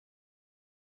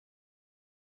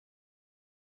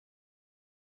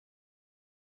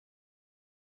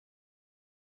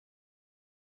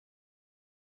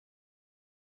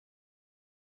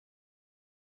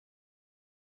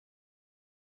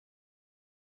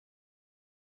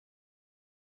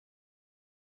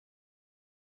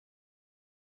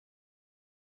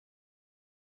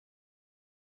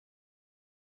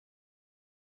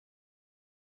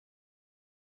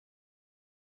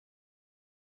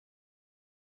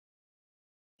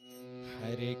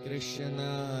Hare Krishna,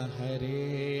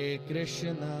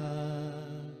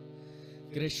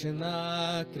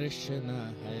 Krishna Krishna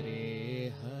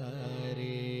Hare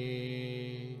Hare,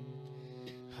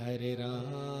 Hare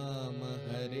Rama,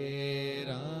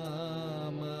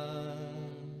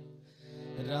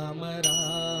 Rama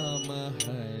Rama,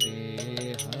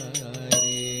 Hare Hare.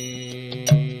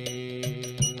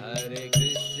 Hare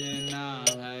Krishna,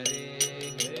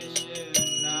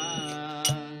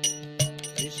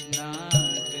 Krishna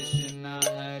Krishna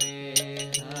Hare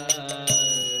Hare,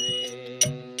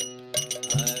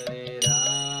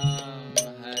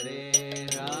 Hare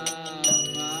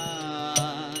Rama,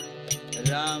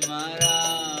 Rama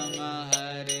Rama,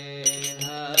 Hare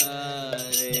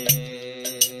Hare.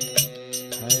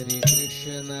 Hare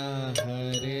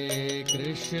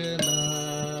Krishna,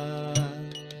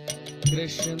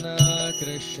 Krishna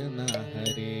Krishna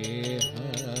Hare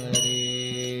Hare,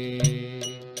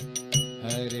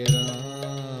 Hare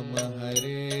Rama,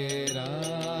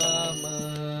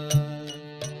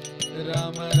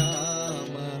 Rama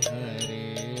Rama, Hare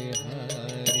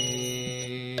Hare.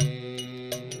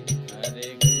 Hare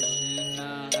Krishna,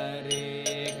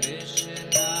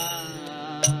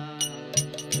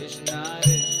 Krishna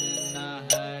Krishna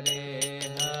Hare Hare,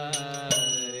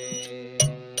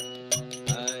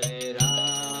 Hare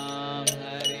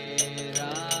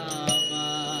Rama,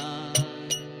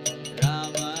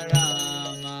 Rama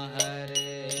Rama, Hare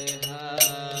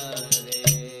Hare.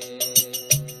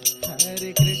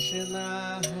 Hare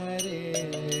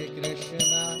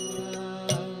Krishna,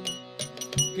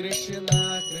 Krishna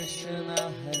Krishna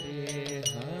Hare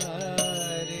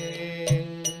Hare,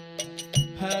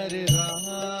 Hare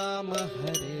Rama,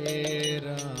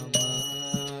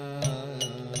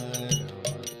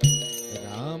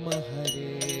 Rama Hare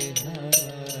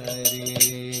Hare.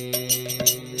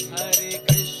 Hare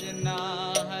Krishna,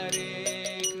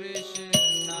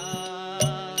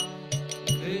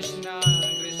 Krishna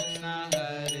Krishna Hare Hare,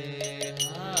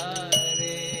 Hare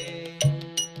Rama, Rama Rama, Hare Hare. Hare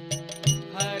Krishna, Krishna Krishna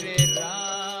Hare Hare, Hare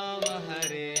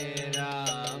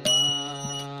Rama,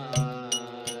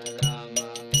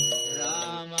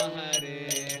 Rama Hare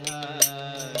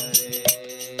Hare.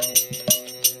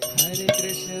 Hare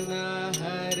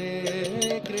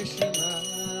Krishna,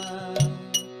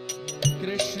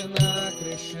 Krishna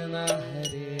Krishna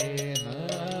Hare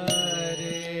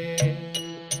Hare,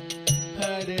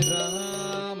 Hare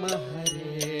Rama,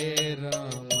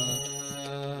 Rama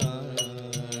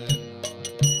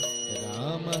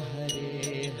Rama Hare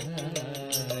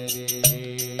Hare.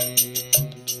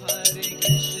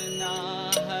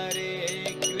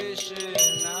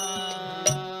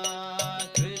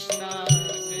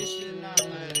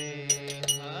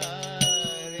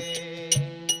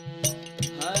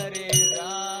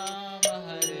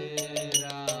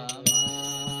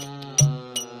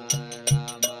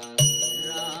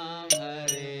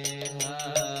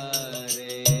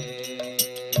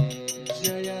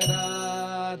 Jaya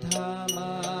Radha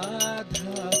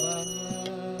Madhava,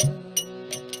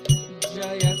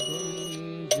 Jaya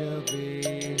Kunja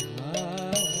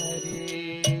Vihari,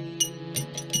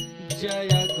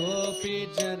 Jaya Gopi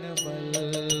Jana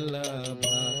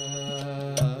Vallabha,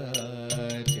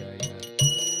 Jaya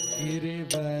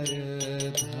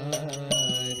Girivardhari.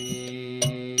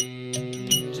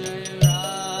 Jai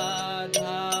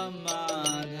Radha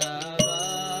Madhava,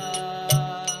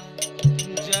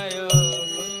 Jayo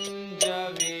Kunja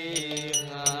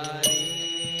Vihari,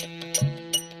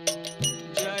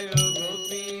 Jayo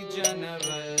Gopi Jana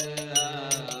Vallabha,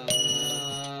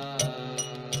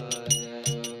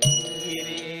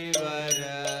 Jayo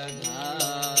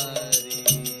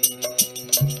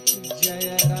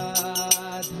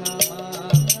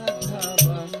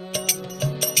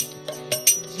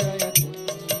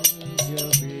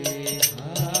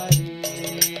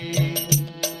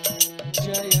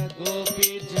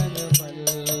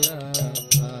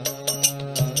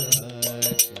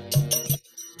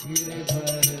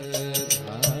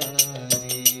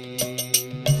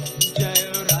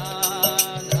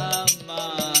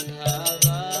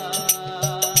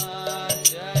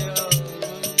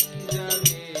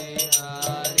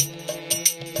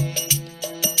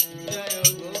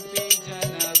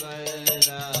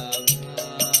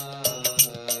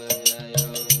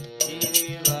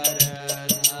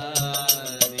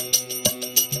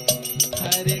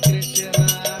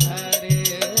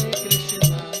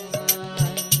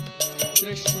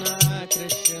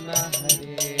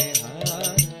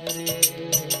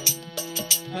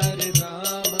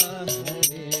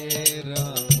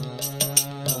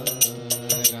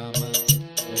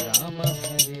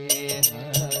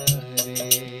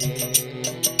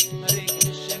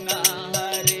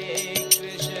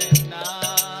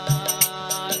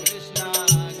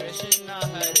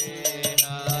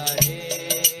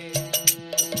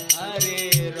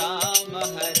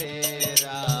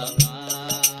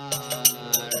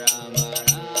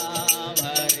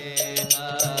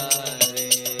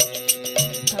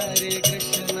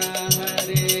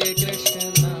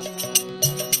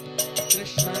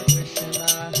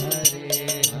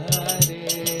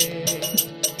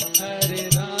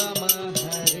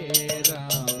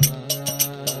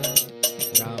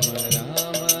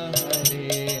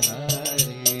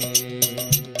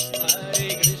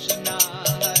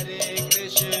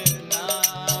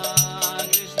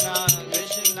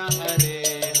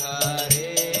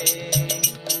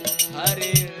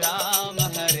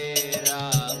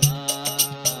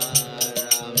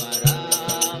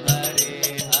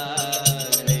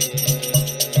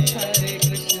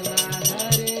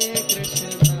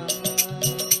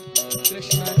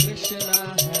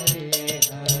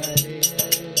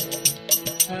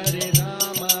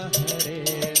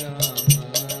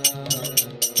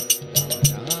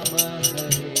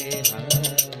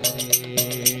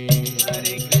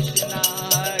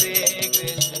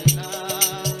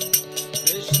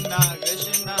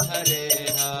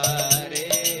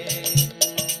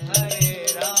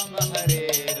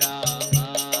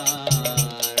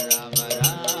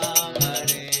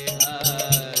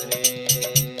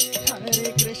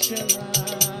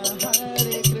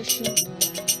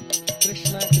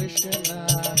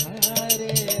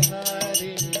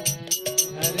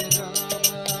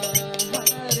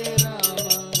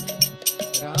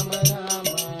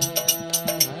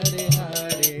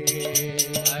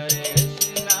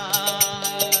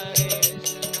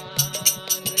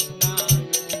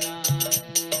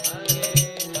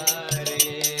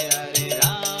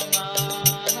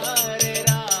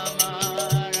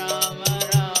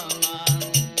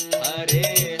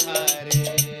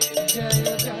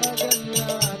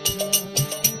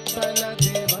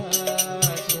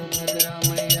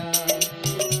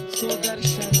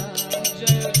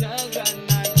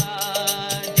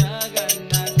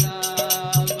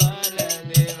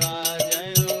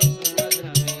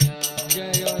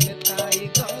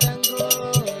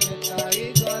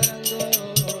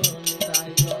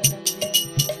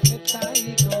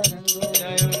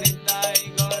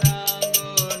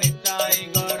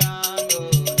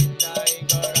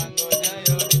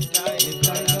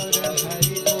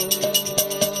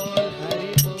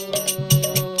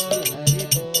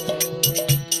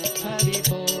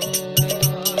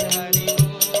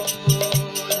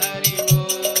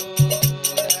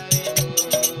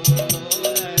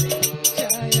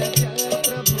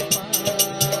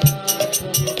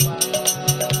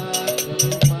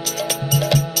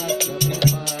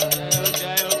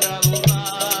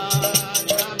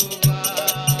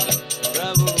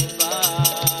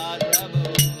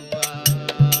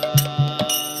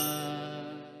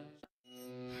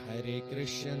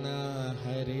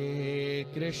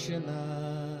Krishna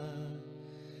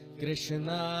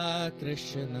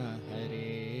Krishna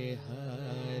Hare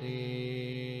Hare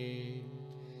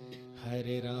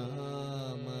Hare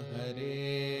Rama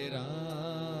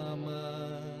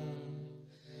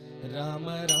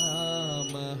Rama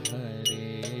Rama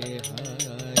Hare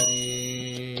Hare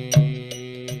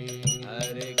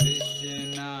Hare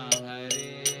Krishna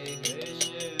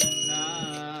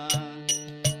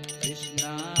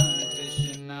Krishna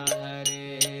Krishna Hare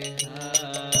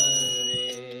Hare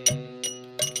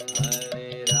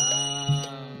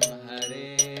Hare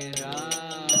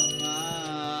Rama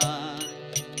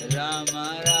Rama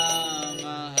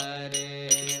Rama Hare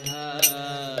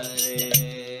Hare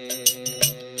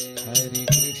Hare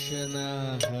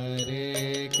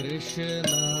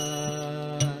Krishna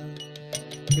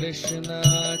Krishna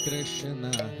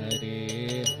Krishna Hare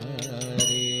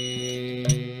Hare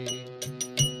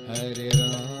Hare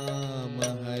Rama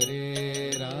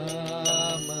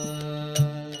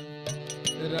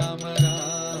Rama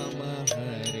Rama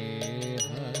Hare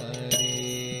Hare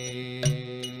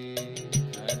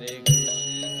Hare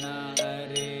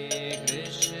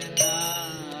Krishna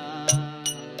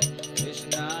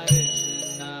Krishna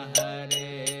Krishna Hare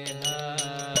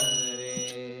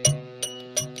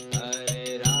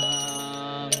Hare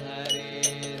Hare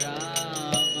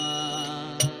Rama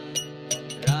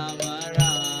Rama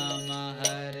Rama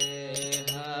Hare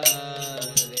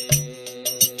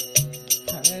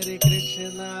Hare Hare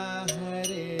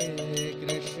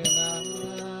Krishna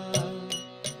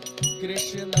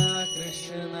Krishna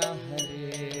Krishna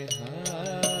Hare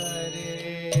Hare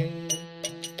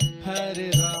Hare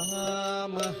Rama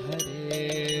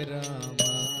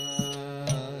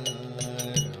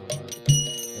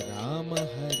Rama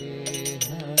Hare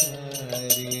Hare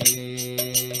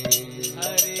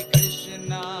Hare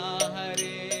Krishna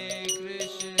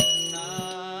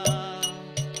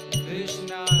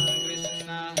Krishna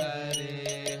Krishna Hare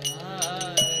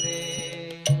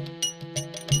Hare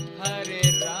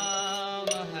Hare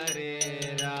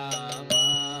Rama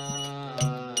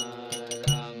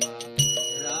Rama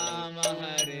Rama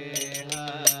Hare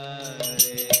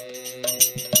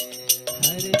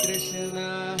Hare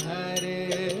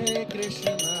Hare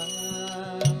Krishna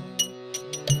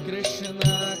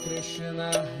Krishna Krishna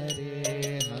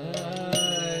Hare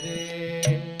Hare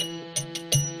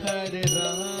Hare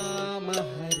Rama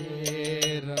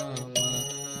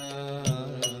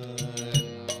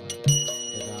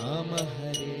Rama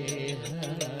Hare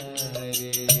Hare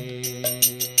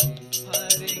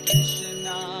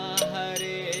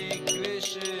Hare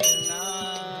Krishna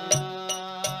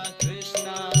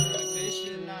Krishna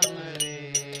Krishna Hare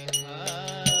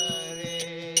Hare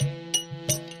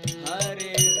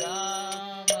Hare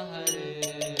Rama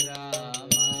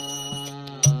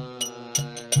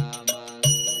Rama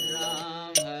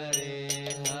Ram Hare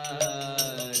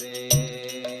Hare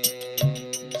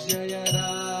Jaya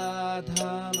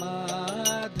Radha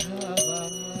Madhava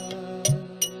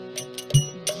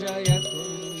Jaya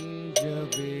Kunja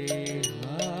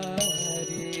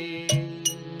Bihari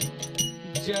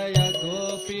Jaya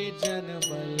Gopi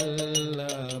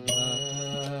Janvallabha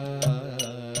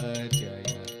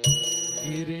Jaya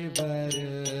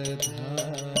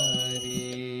Girivaradhari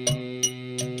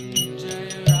Jai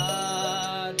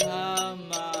Radha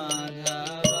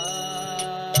Madhava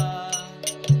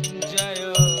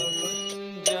Jayo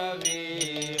Kunja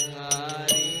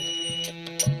Vihari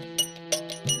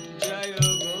Jayo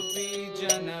Gopi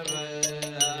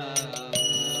Janvallabha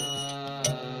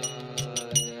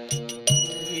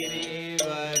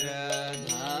Girivaradhari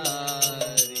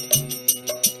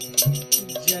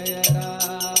Jaya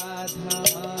Radha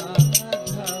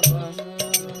Madhava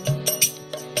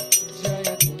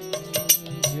Jaya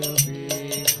Kunja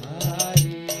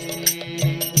Bihari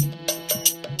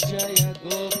Jaya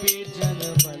Gopi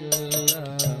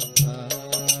Janvallabha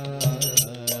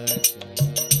Jaya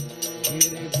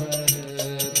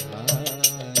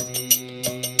Girivaradhari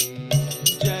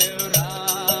Jayo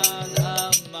Radha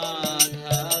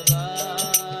Madhava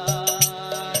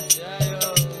Jayo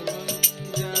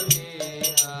Kunja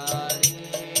Vihari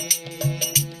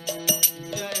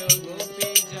Jayo Gopi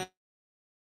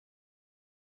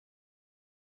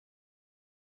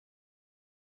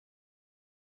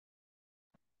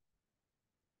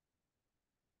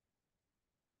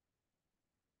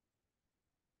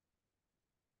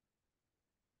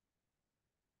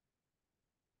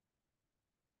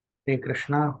Hey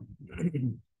Krishna,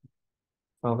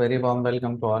 a very warm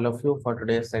welcome to all of you for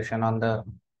today's session on the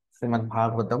Srimad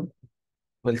Bhagavatam.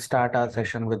 We'll start our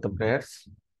session with the prayers.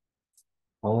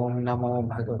 Om Namo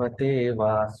Bhagavate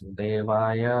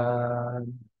Vasudevaya.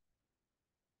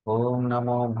 Om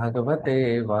Namo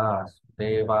Bhagavate Vasudevaya.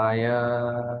 देवाय।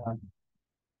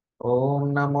 ॐ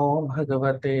नमो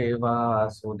भगवते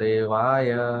वासुदेवाय।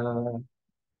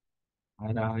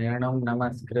 नारायणं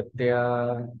नमस्कृत्य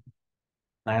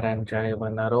नरं चैव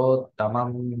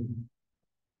नरोत्तमं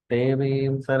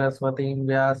देवीं सरस्वतीं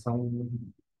व्यासं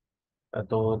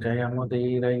ततो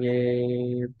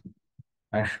जयमुदीरयेत्।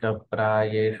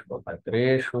 नष्टप्रायेषु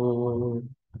भद्रेषु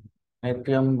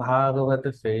नित्यं भागवत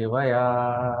सेवया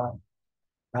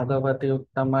भगवति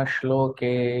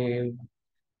उत्तमश्लोके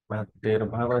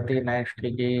भक्तिर्भवति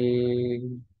नैष्ठिकी।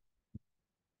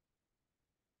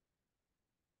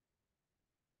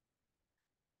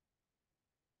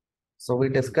 So we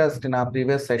discussed in our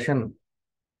previous session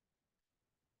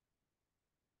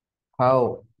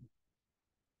how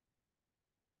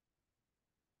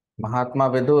Mahatma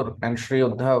Vidur and Sri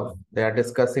Uddhav, they are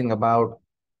discussing about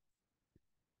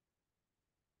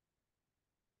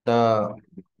the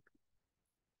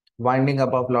winding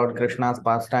up of Lord Krishna's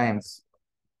pastimes,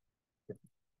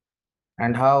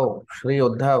 and how Sri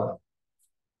Uddhav,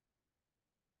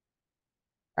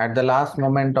 at the last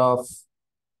moment of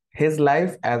his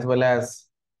life, as well as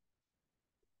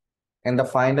in the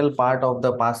final part of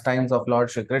the pastimes of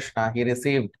Lord Shri Krishna, he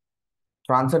received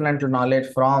transcendental knowledge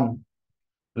from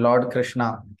Lord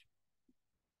Krishna.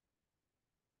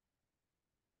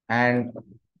 And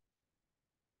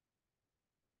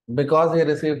because he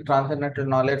received transcendental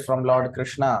knowledge from Lord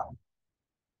Krishna,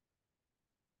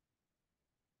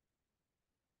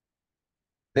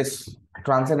 this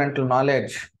transcendental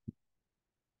knowledge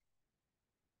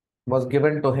was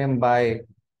given to him by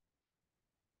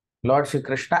Lord Shri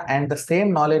Krishna, and the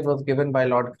same knowledge was given by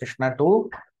Lord Krishna to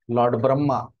Lord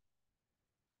Brahma.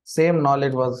 Same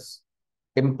knowledge was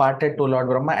imparted to Lord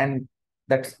Brahma, and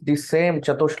that's the same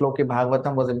Chatushloki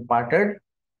Bhagavatam was imparted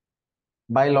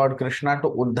by Lord Krishna to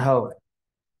Uddhav.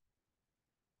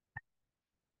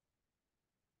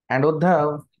 And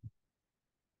Uddhav,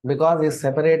 because he is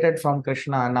separated from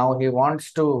Krishna, now he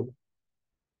wants to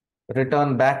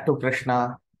return back to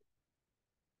Krishna.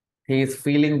 He is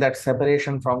feeling that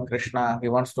separation from Krishna. He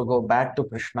wants to go back to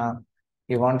Krishna.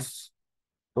 He wants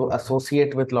to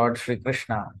associate with Lord Shri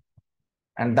Krishna.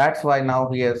 And that's why now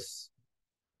he is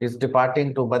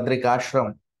departing to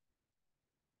Badrikashram.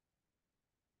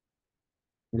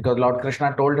 Because Lord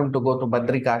Krishna told him to go to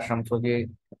Badrikashram. So he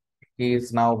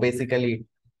is now basically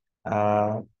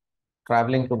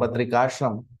traveling to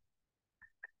Badrikashram,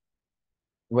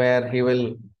 where he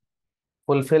will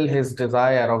fulfill his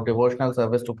desire of devotional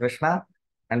service to Krishna,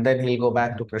 and then he'll go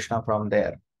back to Krishna from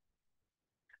there.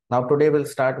 Now today we'll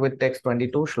start with text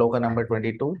 22, Shloka number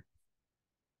 22.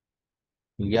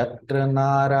 Yatra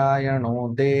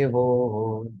Narayano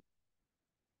Devo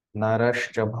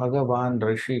Narascha Bhagavan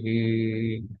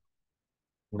Rishi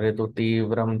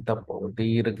Mridutivram Tapo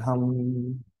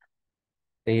Dirgham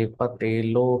Te Pate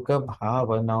Loka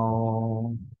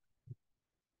Bhavano.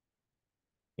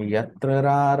 Yatra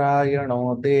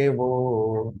Narayano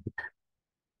Devo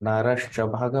Narascha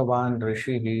Bhagavan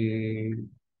Rishi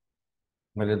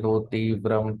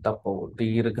Mridutivram Tapo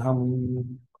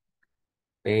Dirgham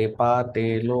Te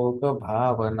Pate Loka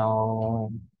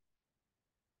Bhavano.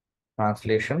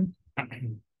 Translation.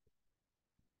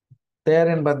 There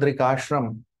in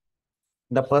Badrikashram,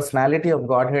 the personality of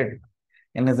Godhead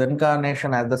in his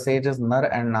incarnation as the sages Nar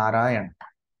and Narayan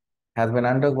has been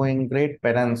undergoing great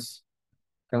penance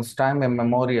since time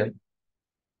immemorial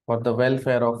for the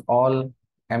welfare of all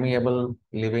amiable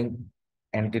living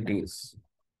entities.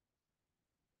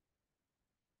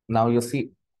 Now you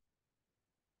see,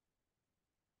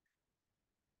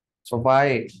 so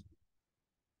why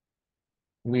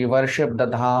we worship the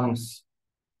dhams?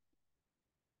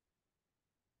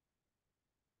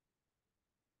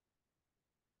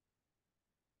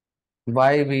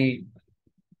 Why we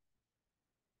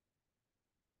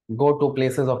go to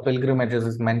places of pilgrimages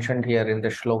is mentioned here in the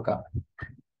shloka.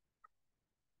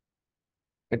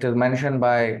 It is mentioned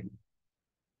by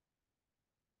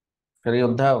Sri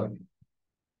Uddhav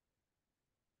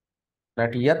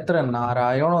that Yatra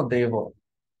Narayano Devo.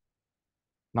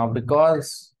 Now,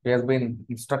 because he has been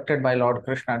instructed by Lord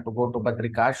Krishna to go to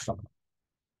Badrikashram,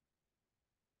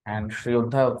 and Sri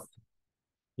Uddhav,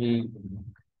 he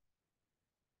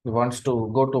wants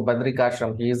to go to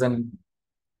Badrikashram. He is in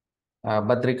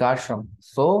Badrikashram.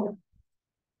 So,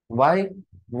 why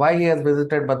he has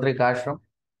visited Badrikashram?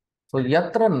 So,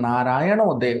 Yatra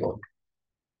Narayano Devo,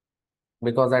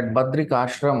 because at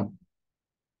Badrikashram,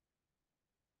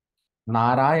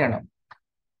 Narayana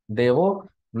Devo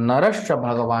Narascha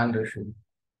Bhagavan Rishi.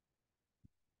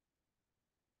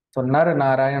 So, Nar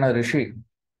Narayana Rishi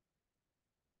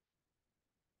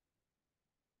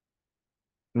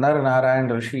Nar Narayan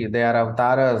Rishi, they are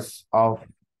avatars of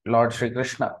Lord Shri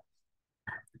Krishna.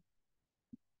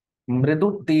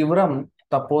 Mridu Tivram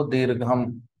Tapo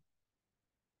Dirgham.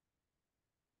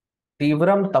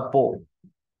 Tivram Tapo.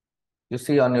 You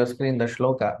see on your screen the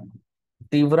Shloka.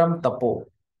 Tivram Tapo.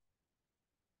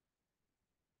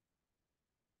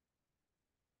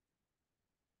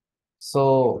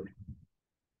 So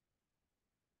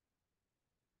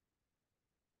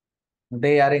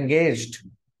they are engaged,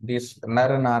 this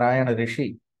Nar Narayan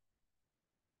Rishi.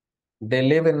 They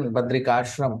live in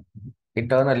Badrikashram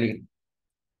eternally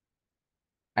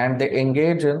and they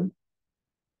engage in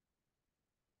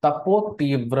Tapo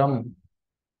Tivram.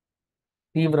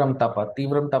 Tivram Tapa.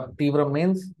 Tivram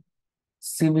means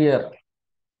severe,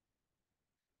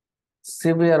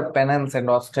 severe penance and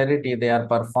austerity they are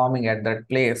performing at that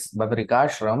place,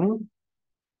 Badrikashram,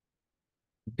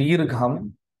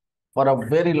 Dirgham, for a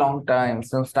very long time,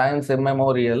 since times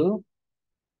immemorial.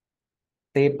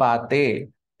 Te Pate,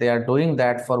 they are doing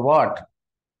that for what?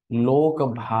 Lok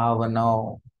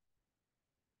Bhavana,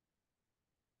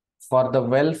 for the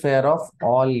welfare of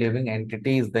all living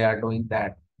entities, they are doing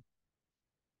that.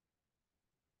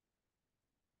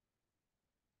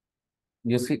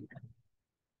 You see,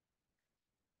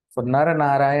 for Nara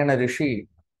Narayana Rishi,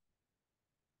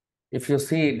 if you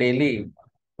see daily,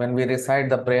 when we recite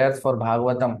the prayers for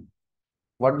Bhagavatam,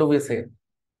 what do we say?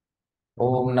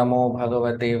 Om Namo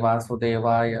Bhagavate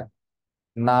Vasudevaya.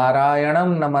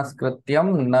 Narayanam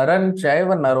Namaskrityam Naran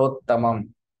Chaiva Narottamam.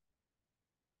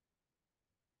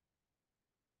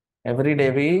 Every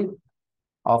day we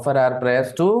offer our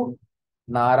prayers to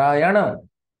Narayanam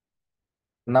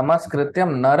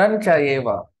Namaskrityam Naran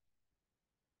Chaiva.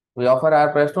 We offer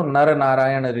our prayers to Nar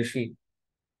Narayana Rishi.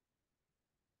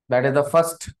 That is the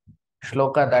first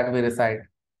shloka that we recite.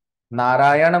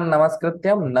 Narayanam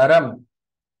Namaskrityam Naram.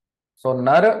 So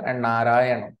Nar and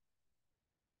Narayan.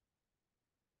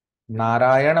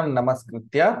 Narayanam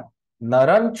Namaskritya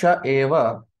Naran Cha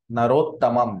Eva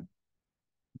Narottamam.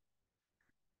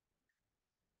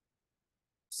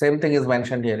 Same thing is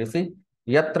mentioned here. You see,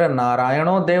 Yatra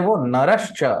Narayano Devo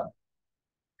Narascha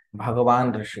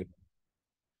Bhagavan Rishi.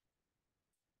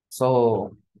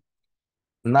 So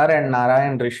Nar and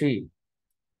Narayan Rishi,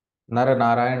 Nar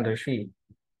Narayan Rishi,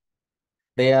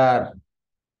 they are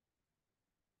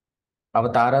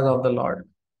avatars of the Lord.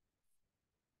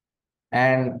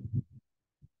 And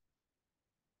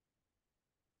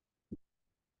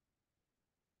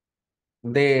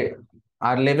they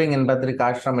are living in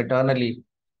Badrikashram eternally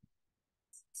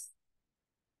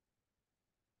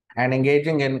and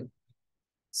engaging in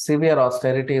severe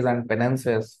austerities and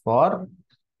penances for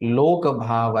Loka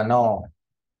Bhavana,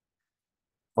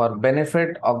 for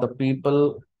benefit of the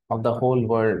people of the whole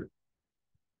world.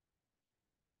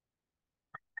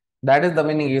 That is the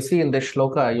meaning. You see in this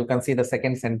shloka, you can see the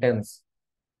second sentence.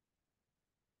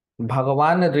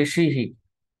 Bhagavan Rishihi.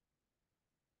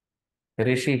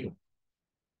 Rishi.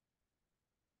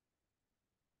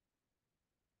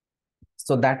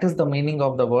 So that is the meaning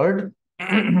of the word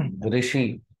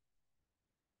Rishi,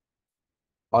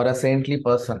 or a saintly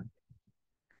person.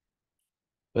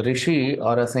 Rishi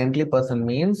or a saintly person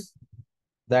means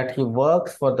that he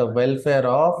works for the welfare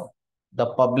of the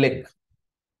public.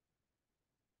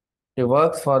 He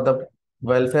works for the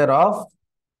welfare of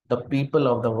the people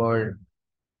of the world.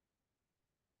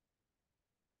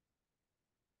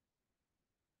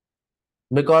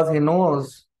 Because he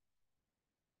knows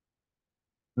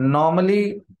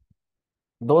normally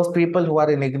those people who are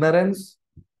in ignorance,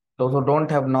 those who don't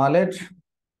have knowledge,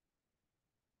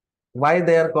 why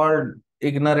they are called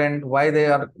ignorant, why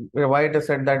it is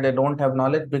said that they don't have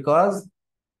knowledge? Because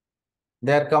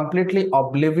they are completely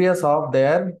oblivious of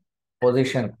their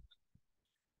position.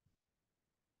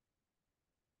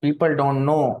 People don't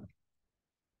know.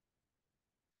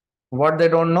 What they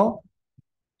don't know?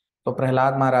 So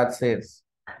Prahlad Maharaj says,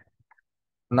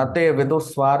 Nate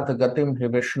viduswarth gatim hi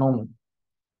vishnum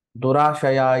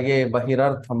durashaya ye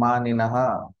bahirarth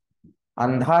maninaha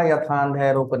andha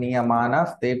yathandha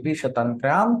rupaniyamanas tepi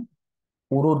shatantram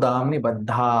urudamni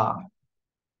baddha.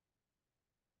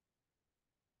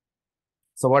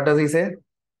 So what does he say?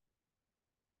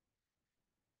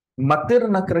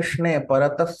 Matirna Krishne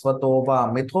paratasvatova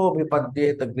mitho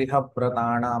vipadyet griha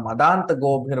pratana madant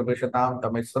gobhir vishatam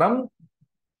tamisram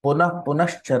punah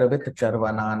punascharvit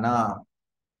charvanana.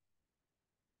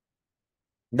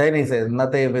 Then he says,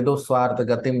 Nate viduswarth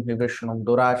gatim hi vishnum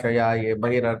durashaya ye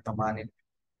bahirarthamani.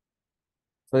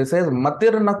 So he says,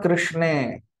 Matirna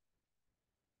Krishne,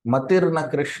 Matirna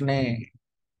Krishne.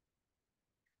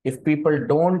 If people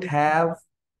don't have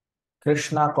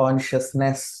Krishna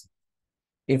consciousness,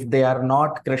 if they are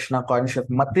not Krishna conscious.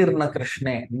 Matirna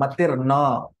Krishna,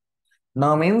 matirna.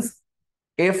 Na means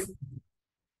if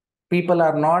people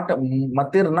are not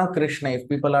matirna Krishna, if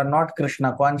people are not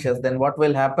Krishna conscious, then what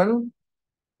will happen?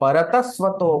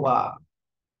 Paratasvatova.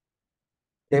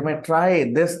 They may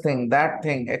try this thing, that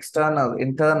thing, external,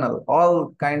 internal,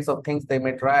 all kinds of things they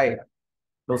may try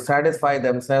to satisfy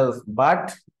themselves,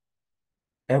 but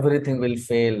everything will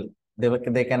fail.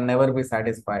 They can never be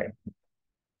satisfied.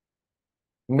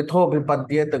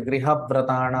 Mithobipadyet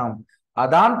grihabratanam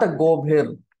adant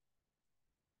gobhir,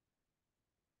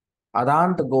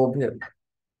 adant gobhir,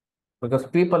 because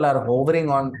people are hovering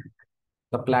on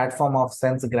the platform of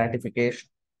sense gratification.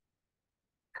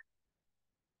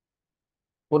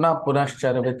 Puna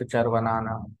punascharvit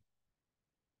charvanana,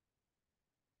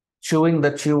 chewing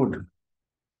the chewed.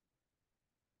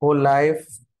 Whole life,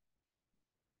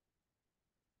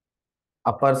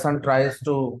 a person tries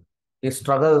to, he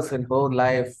struggles in whole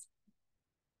life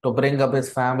to bring up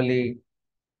his family,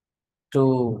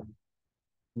 to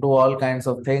do all kinds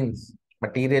of things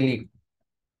materially.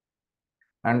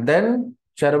 And then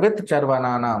charvit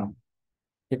charvananam,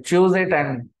 he chews it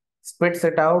and spits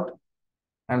it out,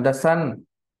 and the son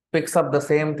picks up the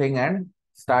same thing and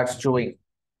starts chewing.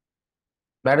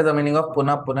 That is the meaning of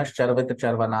puna punash charvit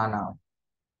charvananam.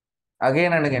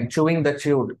 Again and again, chewing the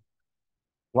chewed.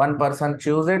 One person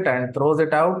chews it and throws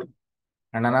it out,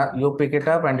 and another, you pick it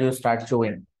up and you start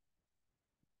chewing.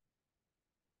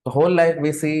 The whole life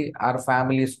we see our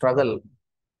family struggle,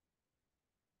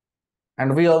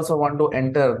 and we also want to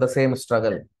enter the same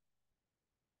struggle.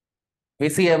 We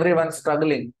see everyone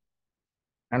struggling,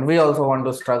 and we also want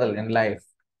to struggle in life.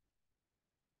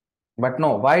 But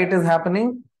no, why it is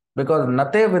happening? Because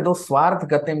nate vidu swarth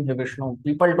gatim hi Vishnu.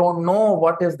 People don't know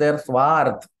what is their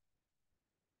swarth.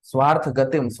 Swarth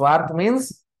gatim. Swarth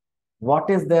means what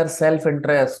is their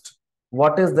self-interest,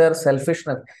 what is their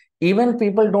selfishness. Even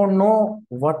people don't know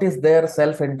what is their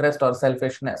self-interest or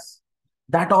selfishness.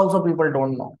 That also people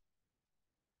don't know.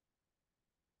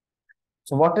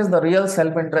 So what is the real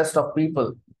self-interest of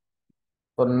people?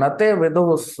 So nate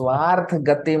vidu swarth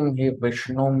gatim hi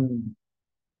Vishnu.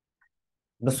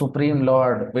 The Supreme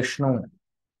Lord, Vishnu,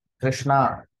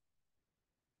 Krishna,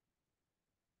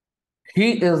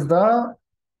 he is the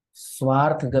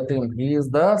swarth gatim. He is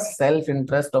the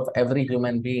self-interest of every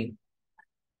human being.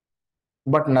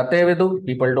 But nate vidu,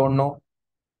 people don't know.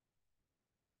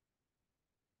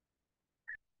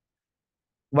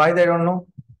 Why they don't know?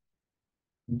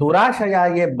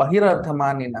 Durashaya ye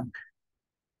bahirarthamanina.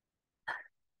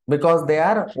 Because they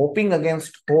are hoping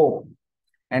against hope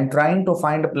and trying to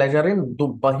find pleasure in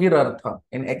bahirartha,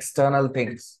 in external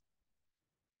things.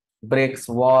 Bricks,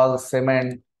 walls,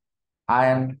 cement,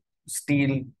 iron,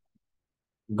 steel,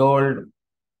 gold,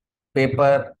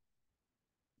 paper,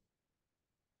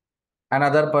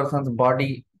 another person's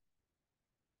body.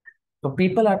 So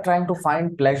people are trying to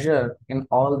find pleasure in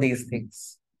all these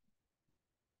things.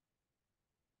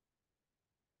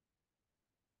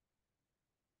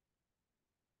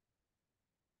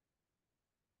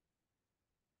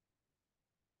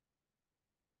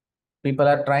 People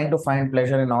are trying to find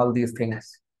pleasure in all these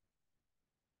things.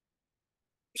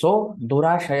 So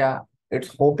Durashaya,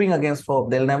 it's hoping against hope.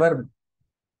 They'll never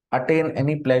attain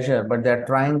any pleasure, but they're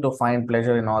trying to find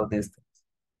pleasure in all these things.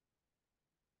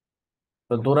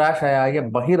 So Durashaya ye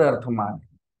bahirarthaman.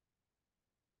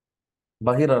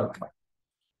 Bahirartha.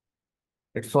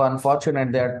 It's so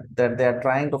unfortunate that they are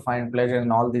trying to find pleasure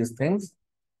in all these things.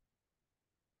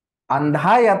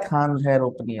 Andha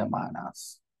yathandher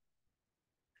upniyamanas.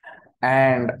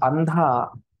 And andha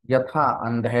yatha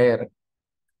andher.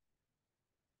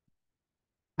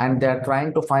 And they are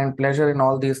trying to find pleasure in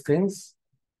all these things.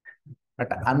 But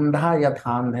andha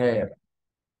yathandher.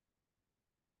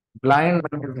 Blind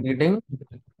man is leading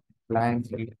blind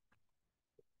people.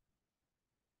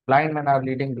 Blind men are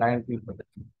leading blind people.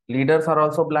 Leaders are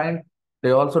also blind. They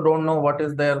also don't know what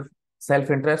is their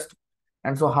self-interest.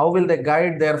 And so how will they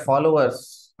guide their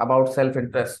followers about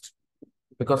self-interest?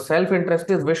 Because self-interest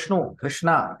is Vishnu,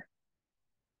 Krishna.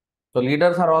 So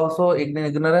leaders are also in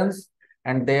ignorance,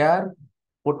 and they are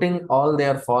putting all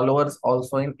their followers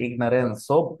also in ignorance.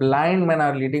 So blind men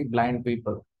are leading blind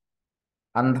people.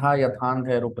 Andha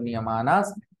yathandhe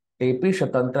rupniyamanas tepi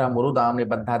shatantra murudam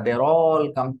nibaddha. They're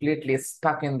all completely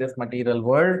stuck in this material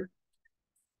world,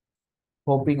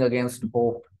 hoping against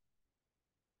hope.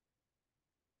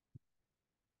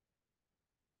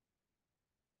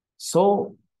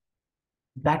 So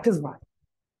that is why,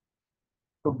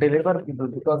 to deliver people,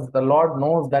 because the Lord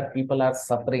knows that people are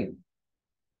suffering.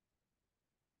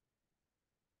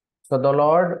 So the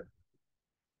Lord,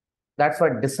 that's why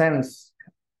descends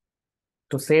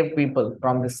to save people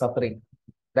from this suffering.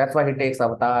 That's why he takes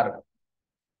avatar.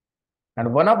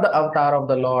 And one of the avatar of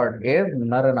the Lord is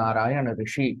Naranarayana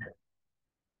Rishi.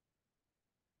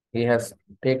 He has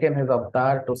taken his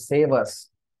avatar to save us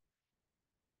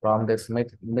from this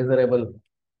miserable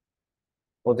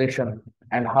position.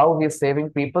 And how he is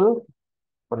saving people?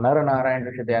 For Naranarayana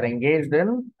Rishi, they are engaged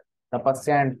in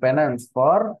tapasya and penance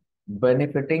for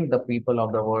benefiting the people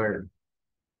of the world.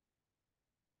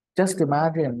 Just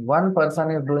imagine, one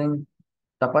person is doing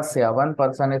tapasya, one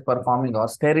person is performing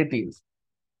austerities,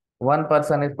 one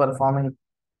person is performing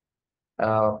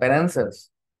penances,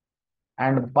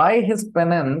 and by his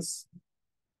penance,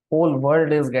 whole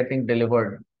world is getting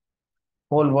delivered,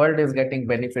 whole world is getting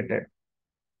benefited.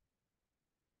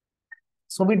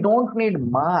 So we don't need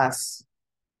mass,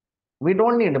 we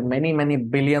don't need many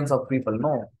billions of people.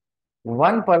 No,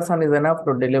 one person is enough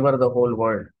to deliver the whole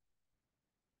world.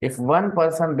 If one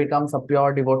person becomes a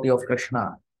pure devotee of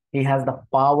Krishna, he has the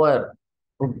power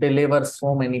to deliver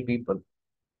so many people.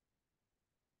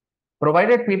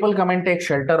 Provided people come and take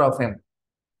shelter of him.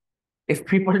 If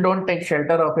people don't take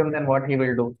shelter of him, then what he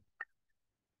will do?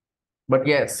 But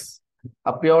yes,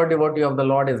 a pure devotee of the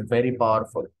Lord is very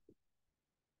powerful.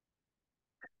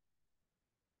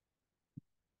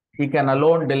 He can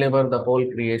alone deliver the whole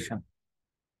creation,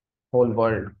 whole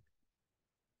world.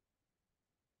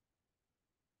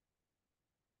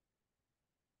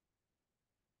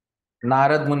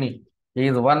 Narad Muni, he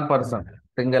is one person,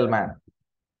 single man.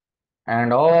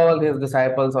 And all his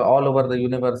disciples all over the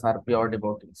universe are pure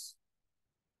devotees.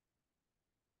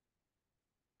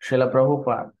 Srila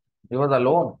Prabhupada, he was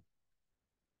alone.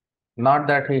 Not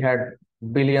that he had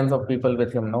billions of people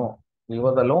with him, no. He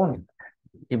was alone.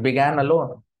 He began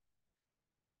alone.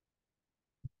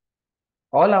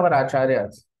 All our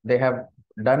acharyas, they have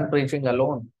done preaching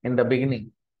alone in the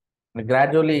beginning.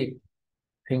 Gradually,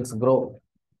 things grow.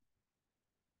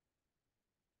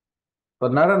 So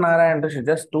Naranara and Rishi,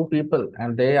 just two people,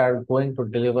 and they are going to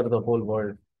deliver the whole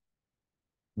world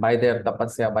by their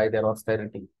tapasya, by their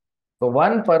austerity. So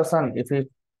one person,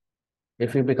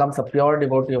 if he becomes a pure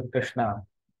devotee of Krishna,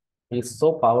 he is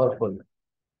so powerful.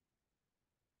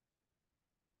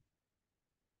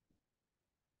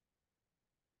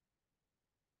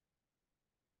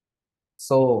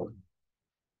 So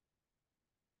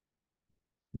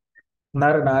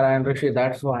Naranara and Rishi,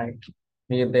 that's why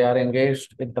they are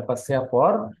engaged in tapasya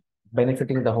for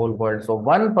benefiting the whole world. So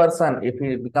one person, if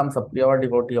he becomes a pure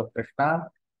devotee of Krishna,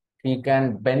 he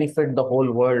can benefit the whole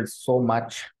world so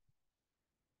much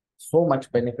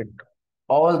benefit.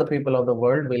 All the people of the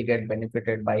world will get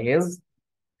benefited by his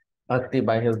bhakti,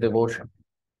 by his devotion.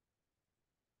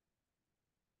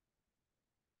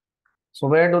 So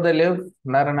where do they live?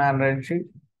 Narana and Rishi.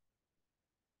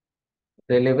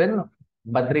 They live in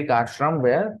Badrik Ashram,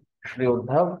 where Sri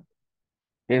Uddhav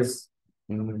is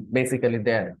basically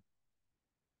there.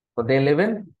 So they live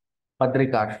in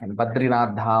Badrik Ashram,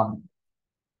 Badrinath Dham.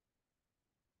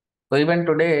 So even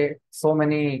today, so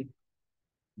many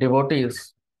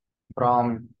devotees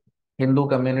from Hindu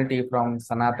community, from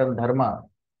Sanatan Dharma,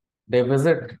 they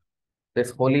visit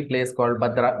this holy place called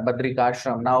Badrik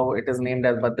Ashram. Now it is named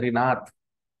as Badrinath.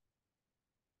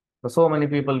 So many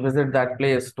people visit that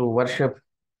place to worship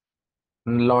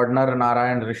Lord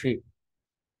Narayan Rishi.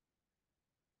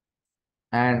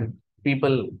 And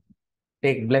people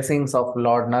take blessings of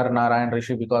Lord Narayan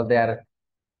Rishi because they are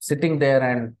sitting there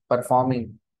and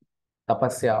performing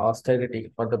tapasya,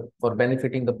 austerity for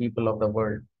benefiting the people of the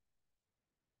world.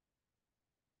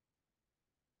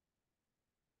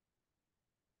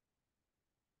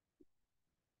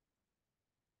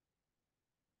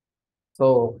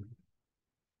 So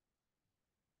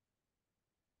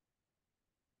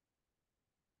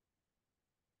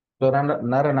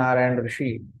Narayan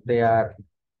Rishi, they are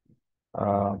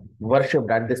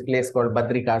worshipped at this place called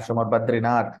Badrik Ashram or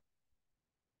Badrinath.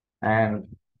 And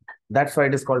that's why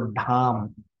it is called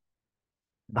Dham.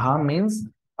 Dham means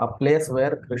a place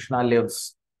where Krishna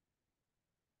lives,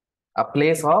 a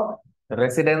place of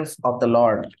residence of the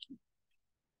Lord.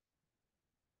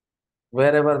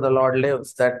 Wherever the Lord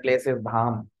lives, that place is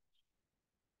Dham.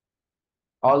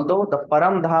 Although the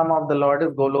Param Dham of the Lord is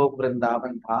Golok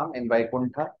Vrindavan Dham in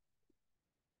Vaikuntha,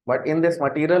 but in this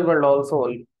material world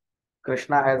also,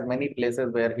 Krishna has many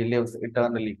places where he lives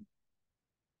eternally.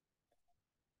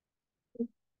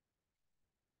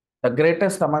 The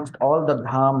greatest amongst all the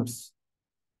dhams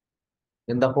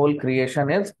in the whole creation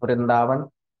is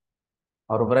Vrindavan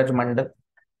or Vraj Mandal.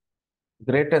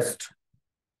 Greatest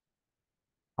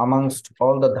amongst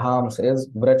all the dhams is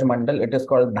Vraj Mandal. It is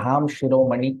called Dham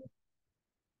Shiromani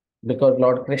because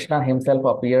Lord Krishna himself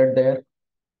appeared there.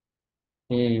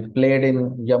 He played in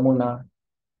Yamuna.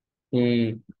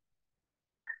 He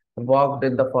walked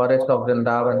in the forest of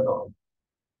Vrindavan.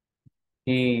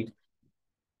 He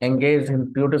engaged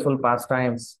in beautiful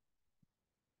pastimes,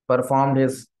 performed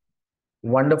his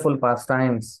wonderful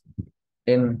pastimes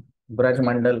in Braj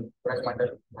Mandal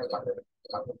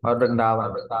or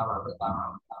Vrindavan.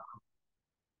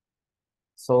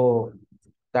 So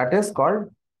that is called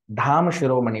Dham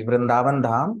Shiromani. Vrindavan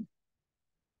Dham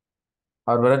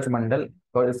or Braj Mandal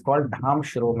is called Dham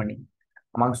Shiromani.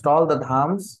 Amongst all the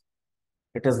dhams,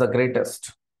 it is the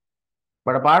greatest.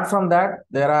 But apart from that,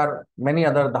 there are many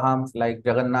other dhams like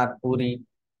Jagannath Puri,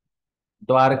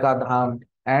 Dwarka Dham,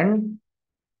 and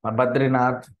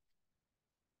Badrinath.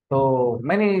 So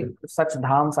many such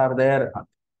dhams are there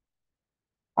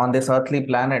on this earthly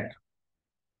planet,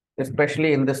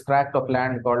 especially in this tract of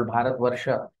land called Bharat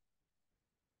Varsha,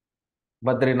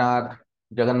 Badrinath,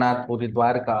 Jagannath Puri,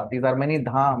 Dwarka. These are many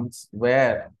dhams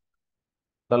where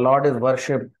the Lord is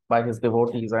worshipped by his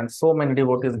devotees, and so many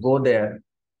devotees go there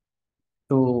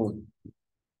to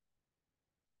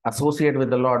associate with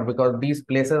the Lord because these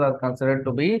places are considered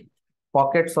to be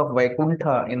pockets of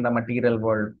Vaikuntha in the material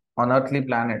world on earthly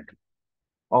planet.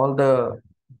 All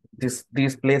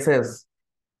these places,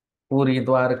 Puri,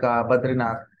 Dwarka,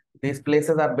 Badrinath, these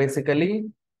places are basically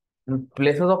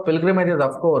places of pilgrimages,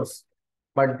 of course,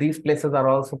 but these places are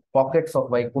also pockets of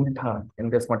Vaikuntha in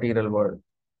this material world.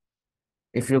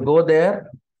 If you go there,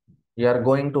 you are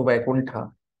going to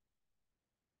Vaikuntha.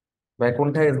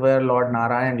 Vaikuntha is where Lord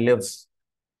Narayan lives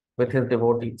with his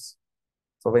devotees.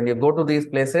 So when you go to these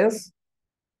places,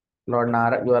 Lord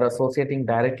Narayan, you are associating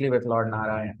directly with Lord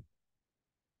Narayan.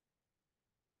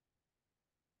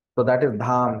 So that is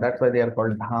Dham. That's why they are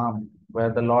called Dham, where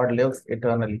the Lord lives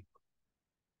eternally.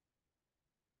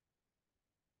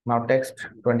 Now text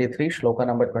 23, Shloka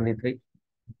number 23.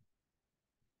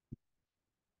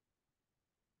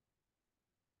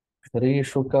 Shri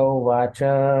Shuka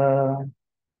Vacha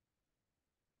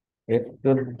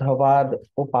Ityuddhavad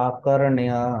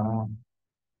Upakarnya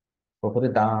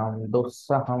Suhridam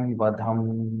Dussaham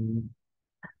Vadham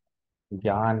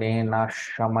Jnanena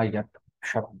Shamayat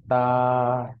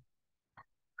Shakta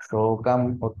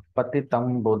Shokam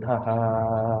Utpatitam Buddha.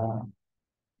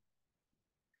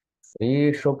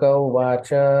 Shri Shuka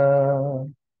Vacha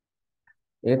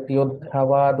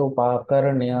Ityuddhavad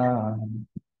Upakarnya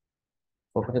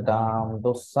Suhridam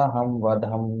Dussaham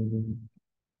Vadham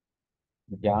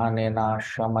Jnanena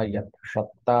Shamayat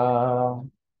Shakta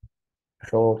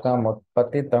Shokam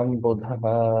Utpatitam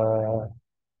Buddha.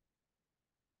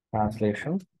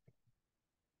 Translation.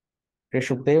 Sri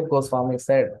Shukdev Goswami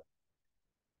said,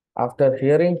 after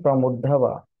hearing from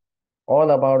Uddhava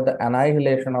all about the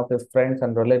annihilation of his friends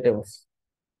and relatives,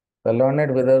 the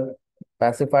learned Vidar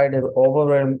pacified his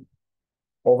overwhelming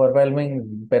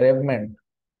bereavement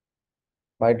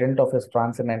by dint of his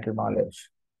transcendental knowledge.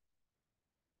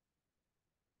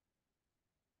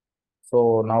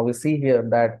 So now we see here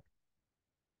that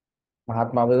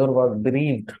Mahatma Vidur was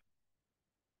bereaved.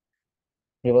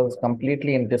 He was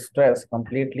completely in distress,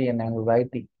 completely in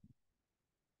anxiety.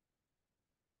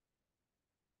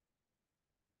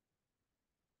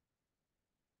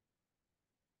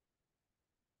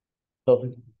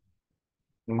 So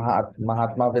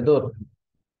Mahatma Vidur,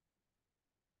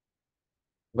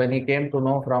 when he came to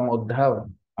know from Uddhav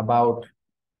about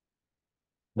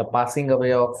the passing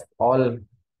away of all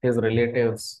his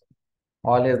relatives,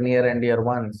 all his near and dear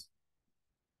ones,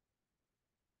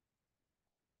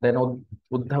 then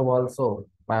Uddhav also,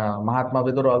 Mahatma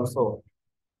Vidur also,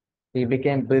 he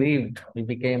became bereaved, he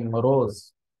became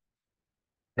morose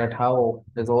that how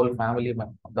his whole family,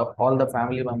 all the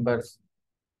family members,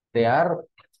 they are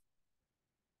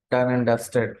done and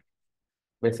dusted.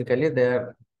 Basically, they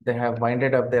have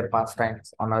winded up their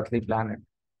pastimes on earthly planet.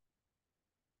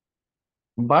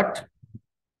 But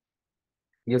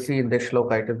you see in this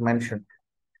shloka, it is mentioned.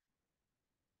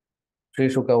 Sri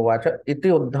Shuka Uvacha, Iti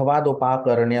Uddhavad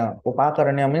Upakaranya.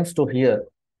 Upakaranya means to hear.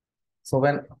 So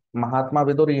when Mahatma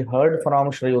Vidur he heard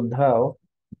from Sri Uddhav,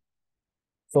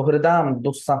 Suhridam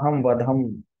Dussaham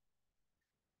Vadham,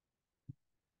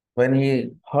 when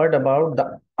he heard about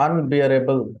the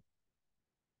unbearable,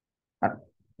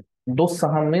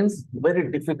 Dussaham means very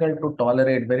difficult to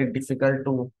tolerate, very difficult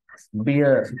to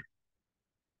bear,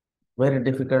 very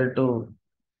difficult to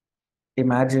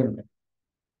imagine.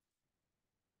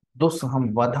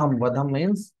 Dussaham Vadham. Vadham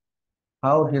means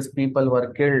how his people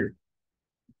were killed,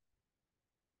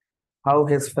 how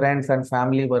his friends and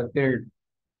family were killed.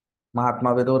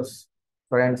 Mahatma Vidur's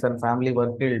friends and family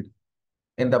were killed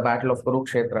in the battle of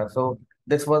Kurukshetra. So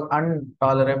this was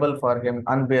intolerable for him,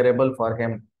 unbearable for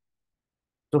him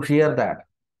to hear that.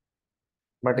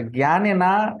 but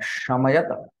Jnanena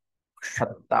Shamayat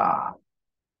Shatta.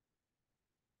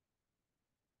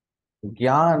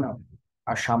 Jnana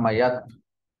Ashamayat.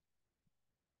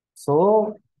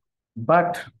 So,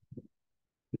 but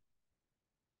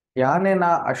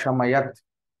Jnanena Ashamayat.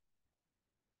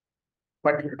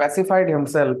 But he pacified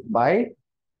himself by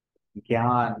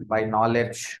Jnana, by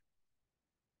knowledge,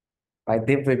 by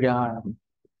Divya Jnana,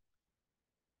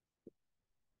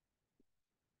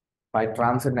 by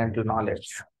transcendental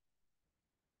knowledge.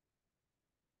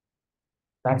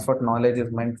 That's what knowledge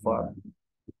is meant for.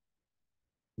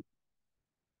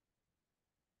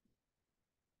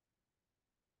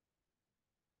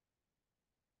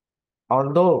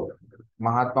 Although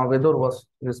Mahatma Vidur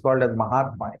is called as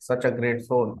Mahatma, such a great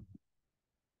soul,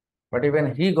 but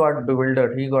even he got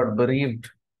bewildered, he got bereaved,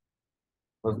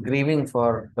 was grieving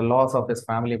for the loss of his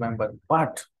family member.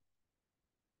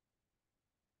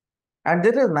 And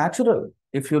this is natural.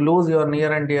 If you lose your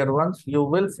near and dear ones, you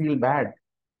will feel bad.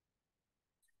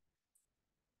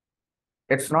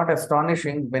 It's not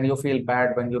astonishing when you feel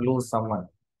bad when you lose someone.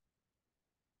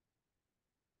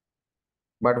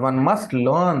 But one must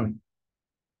learn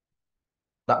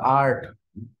the art,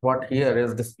 what here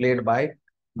is displayed by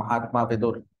Mahatma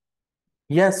Vidur.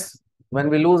 Yes, when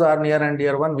we lose our near and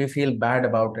dear one, we feel bad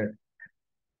about it.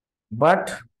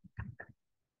 But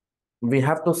we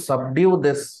have to subdue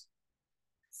this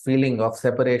feeling of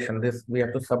separation. We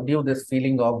have to subdue this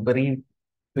feeling of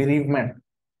bereavement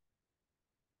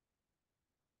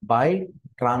by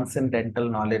transcendental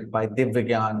knowledge, by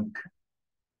Divya,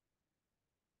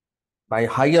 by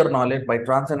higher knowledge, by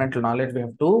transcendental knowledge. We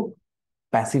have to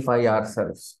pacify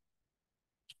ourselves.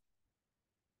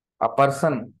 A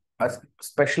person,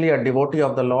 especially a devotee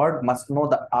of the Lord, must know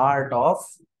the art of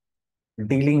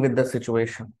dealing with the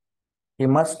situation. He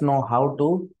must know how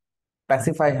to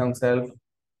pacify himself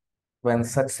when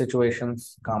such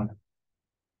situations come.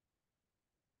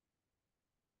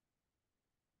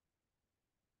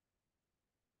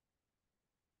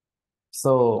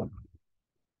 So,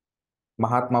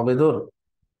 Mahatma Vidur,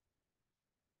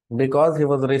 because he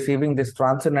was receiving this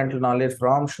transcendental knowledge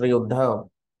from Sri Uddhav,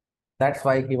 that's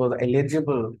why he was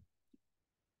eligible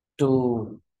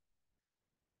to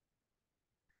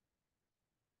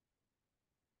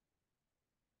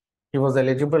he was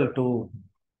eligible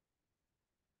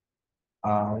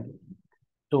uh,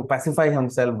 to pacify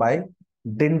himself by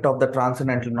dint of the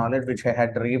transcendental knowledge which he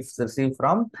had received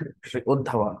from Sri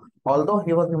Uddhava. Although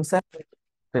he was himself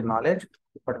with knowledge,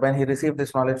 but when he received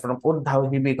this knowledge from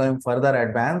Uddhav, he became further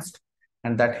advanced,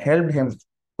 and that helped him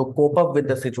to cope up with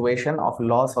the situation of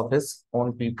loss of his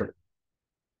own people.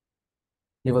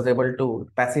 He was able to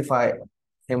pacify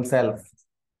himself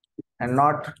and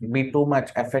not be too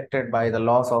much affected by the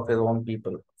loss of his own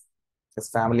people, his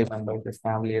family members, his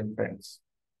family and friends.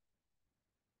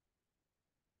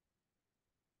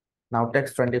 Now,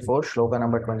 text 24, shloka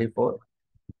number 24.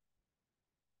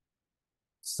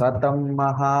 Satam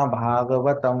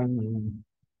Mahabhagavatam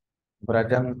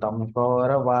Vrajantam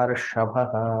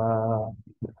Kauravarshavaha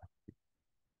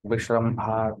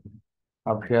Vishrambhat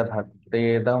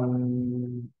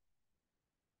Abhyadhattedam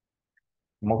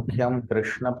Mukhyam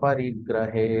Krishna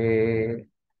Parigrahe.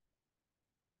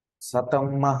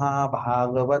 Satam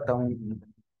Mahabhagavatam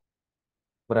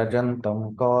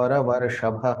Vrajantam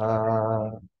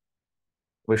Kauravarshavaha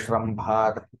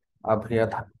Vishrambhat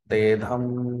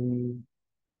Abhyadhattedam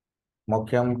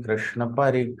Mukhyam Krishna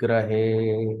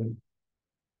Parigrahe.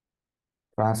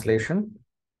 Translation.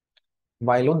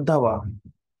 While Uddhava,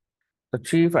 the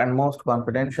chief and most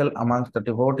confidential amongst the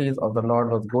devotees of the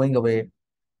Lord, was going away,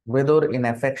 Vidur, in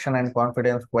affection and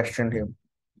confidence, questioned him.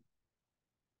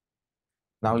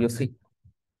 Now you see.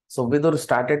 So Vidur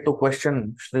started to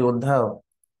question Sri Uddhav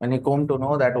when he came to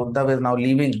know that Uddhav is now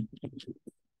leaving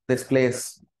this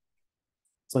place.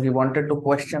 So he wanted to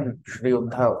question Sri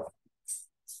Uddhav.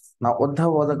 Now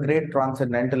Uddhav was a great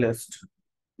transcendentalist,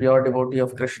 pure devotee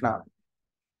of Krishna.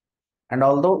 And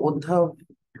although Uddhav,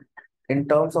 in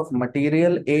terms of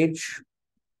material age,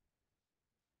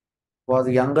 was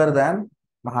younger than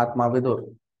Mahatma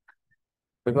Vidur,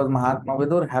 because Mahatma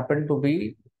Vidur happened to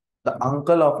be the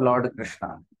uncle of Lord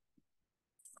Krishna.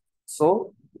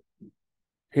 So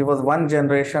he was one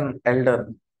generation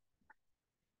elder.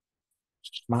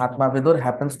 Mahatma Vidur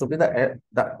happens to be the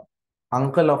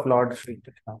uncle of Lord Sri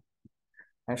Krishna.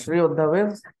 And Sri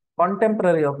Uddhav is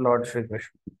contemporary of Lord Sri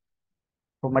Krishna.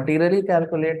 So materially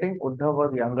calculating, Uddhav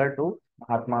was younger to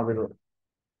Mahatma Vidur.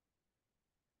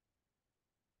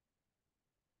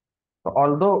 So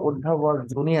although Uddhav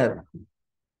was junior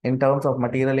in terms of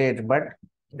material age, but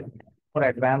more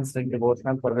advanced in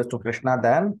devotional service to Krishna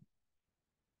than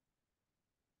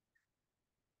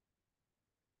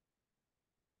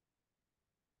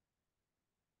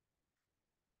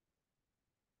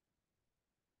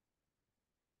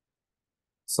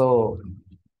So,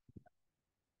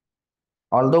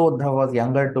 although Uddhav was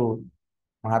younger to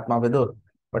Mahatma Vidur,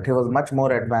 but he was much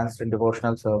more advanced in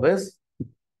devotional service,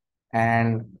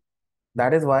 and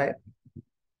that is why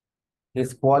he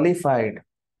is qualified.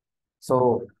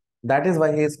 So, that is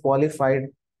why he is qualified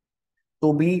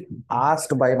to be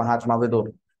asked by Mahatma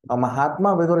Vidur. Now,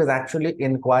 Mahatma Vidur is actually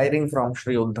inquiring from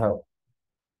Sri Uddhav,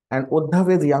 and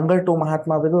Uddhav is younger to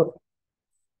Mahatma Vidur.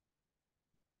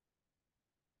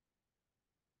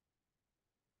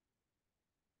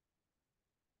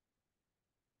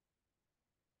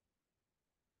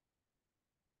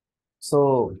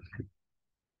 So,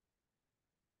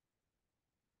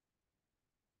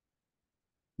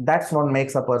 that's what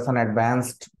makes a person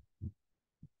advanced,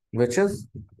 which is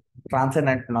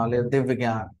transcendent knowledge,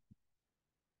 Divya.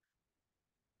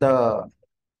 The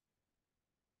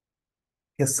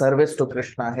his service to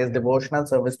Krishna, his devotional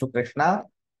service to Krishna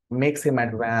makes him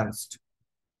advanced.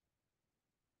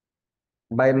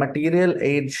 By material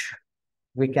age,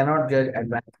 we cannot judge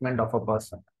advancement of a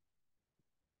person.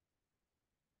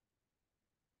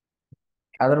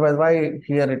 Otherwise, why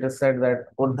here it is said that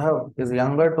Uddhav is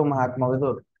younger to Mahatma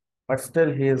Vidur, but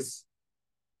still he is.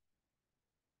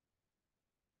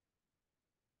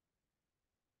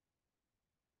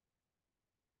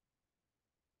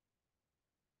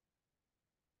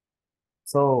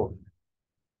 So,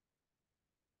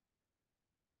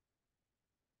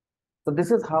 this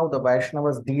is how the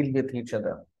Vaishnavas deal with each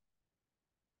other.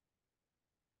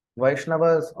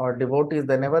 Vaishnavas or devotees,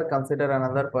 they never consider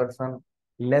another person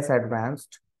less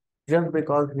advanced just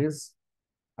because he's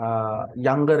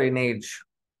younger in age.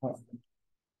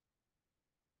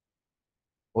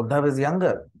 Uddhav is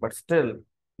younger, but still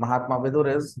Mahatma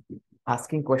Vidur is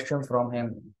asking questions from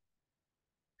him,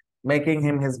 making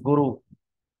him his guru.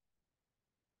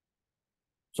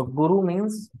 So guru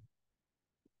means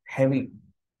heavy.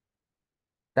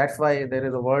 That's why there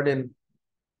is a word in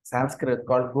Sanskrit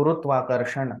called Gurutva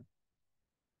Akarshana.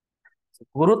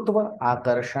 Gurutva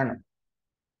Akarshana.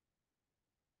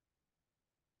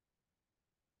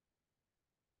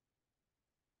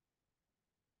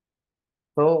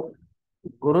 So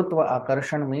Gurutva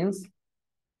Akarshana means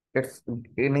it's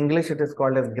in English it is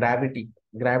called as gravity.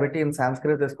 Gravity in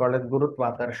Sanskrit is called as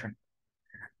Gurutva Akarshana.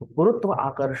 Gurutva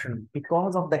Akarshan,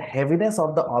 because of the heaviness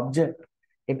of the object,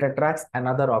 it attracts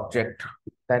another object.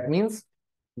 That means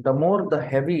the more the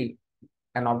heavy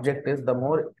an object is, the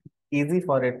more easy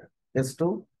for it is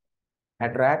to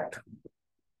attract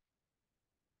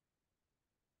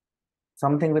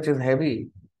something which is heavy.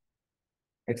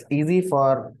 It's easy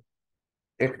for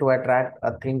it to attract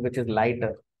a thing which is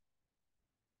lighter.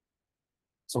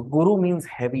 So Guru means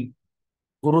heavy.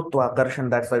 Gurutva Akarshan,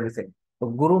 that's why we say. So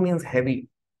Guru means heavy.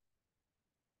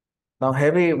 Now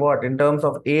heavy what? In terms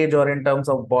of age or in terms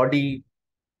of body?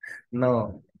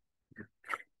 No.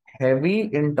 Heavy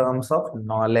in terms of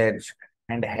knowledge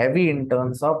and heavy in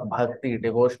terms of bhakti,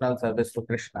 devotional service to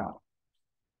Krishna.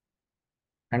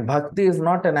 And bhakti is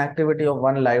not an activity of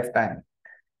one lifetime.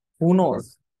 Who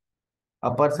knows?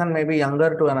 A person may be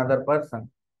younger to another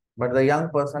person, but the young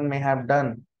person may have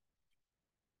done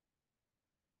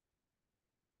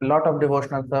a lot of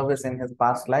devotional service in his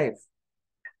past life,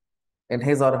 in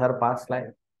his or her past life.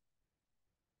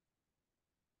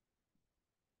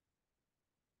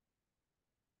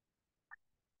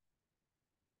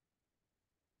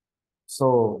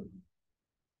 So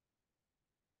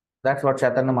that's what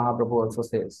Chaitanya Mahaprabhu also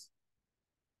says.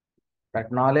 That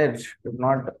knowledge is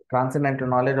not transcendental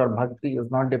knowledge or bhakti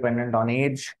is not dependent on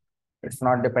age. It's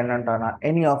not dependent on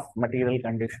any of material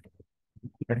condition.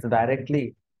 It's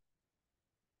directly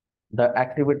the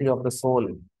activity of the soul.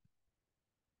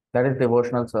 That is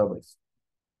devotional service.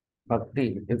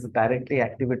 Bhakti is directly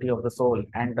activity of the soul,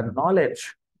 and the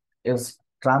knowledge is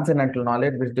transcendental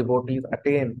knowledge which devotees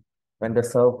attain when they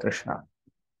serve Krishna.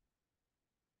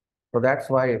 So that's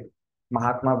why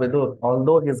Mahatma Vidur,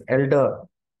 although he's elder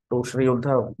to Sri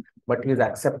Uddhav, but he's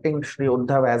accepting Sri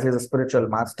Uddhav as his spiritual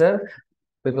master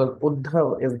because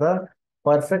Uddhav is the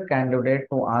perfect candidate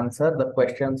to answer the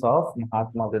questions of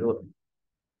Mahatma Vidur.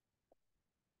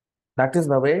 That is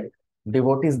the way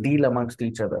devotees deal amongst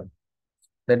each other.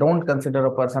 They don't consider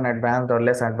a person advanced or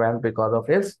less advanced because of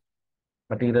his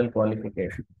material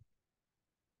qualification.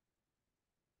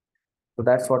 So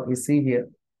that's what we see here.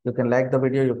 You can like the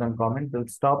video, you can comment. We'll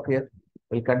stop here.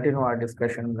 We'll continue our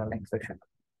discussion in the next session.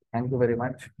 Thank you very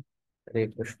much. Hare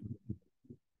Krishna.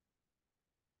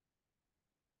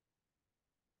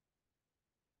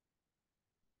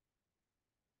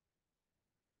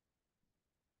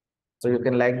 So you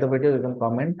can like the video, you can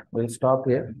comment. We'll stop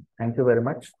here. Thank you very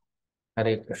much.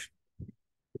 Hare Krishna.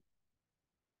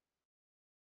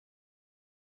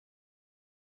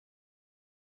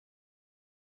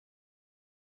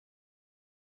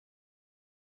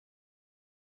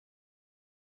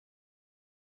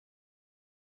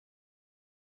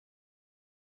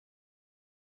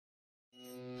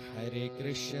 Hare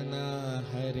Krishna,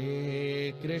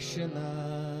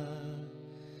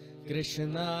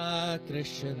 Krishna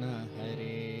Krishna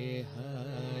Hare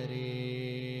Hare,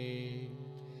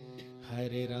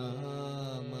 Hare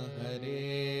Rama,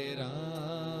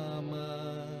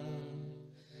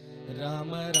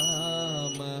 Rama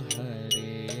Rama,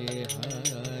 Hare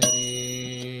Hare.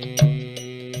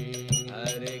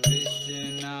 Hare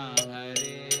Krishna,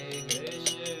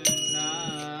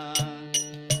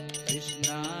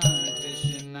 Krishna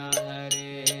Krishna Hare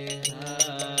Hare,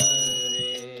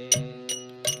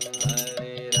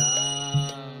 Hare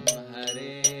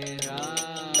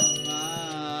Rama,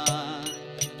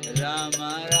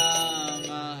 Rama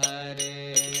Rama, Hare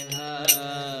Hare.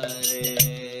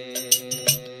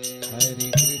 Hare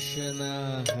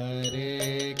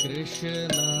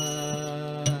Krishna,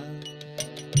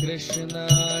 Krishna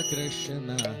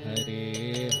Krishna Hare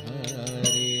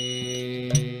Hare,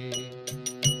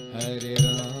 Hare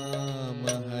Rama,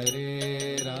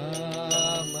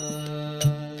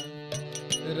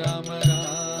 Rama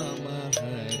Rama,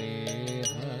 Hare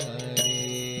Hare.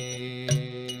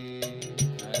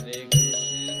 Hare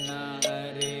Krishna,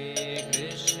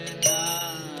 Krishna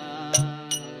Krishna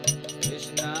Hare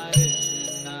Hare,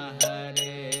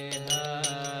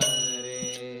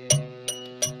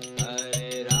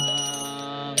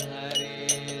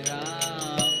 Hare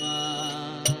Rama,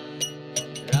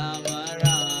 Rama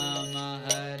Rama,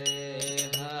 Hare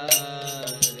Hare.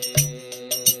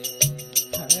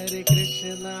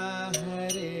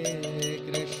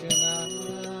 Hare Krishna,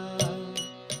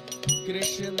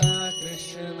 Krishna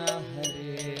Krishna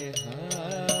Hare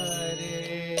Hare,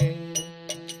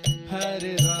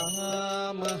 Hare Rama,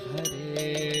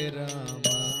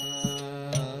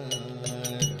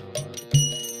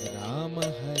 Rama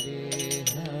Hare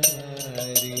Hare.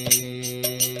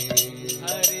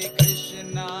 Hare Krishna,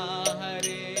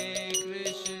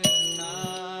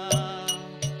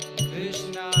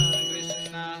 Krishna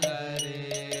Krishna Hare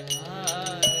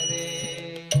Hare,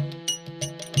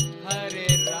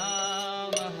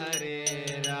 Hare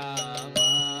Rama,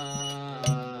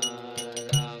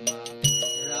 Rama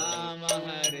Rama,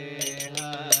 Hare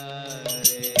Hare. Hare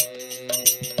Krishna,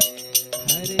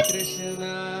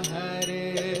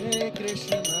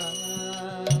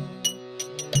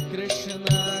 Krishna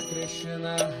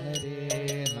Krishna Hare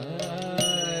Hare,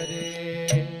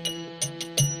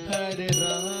 Hare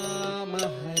Rama,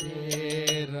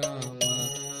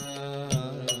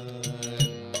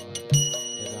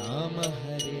 Rama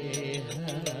Hare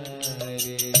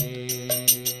Hare.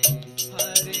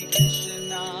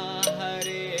 Hare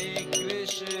Krishna,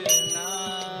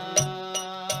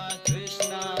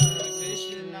 Krishna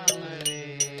Krishna Hare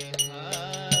Hare,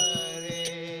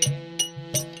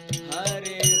 Hare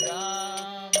Rama,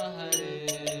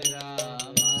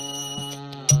 Rama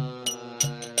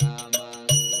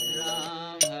Rama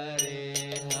Hare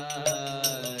Hare.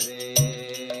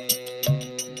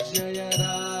 Jaya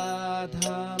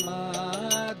Radha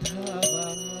Madhava,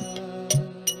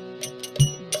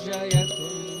 Jaya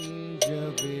Kunja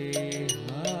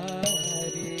Vihari,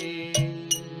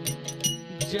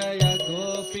 Jaya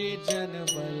Gopi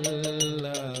Janvallabha,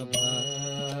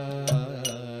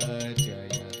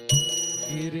 Jaya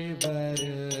Girivardhari.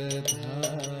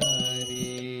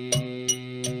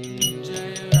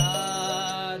 Jai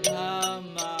Radha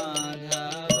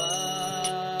Madhava,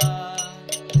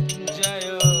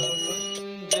 Jayo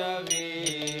Kunja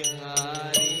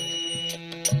Vihari,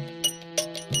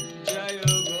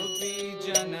 Jayo Gopi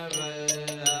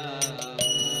Janvallabha,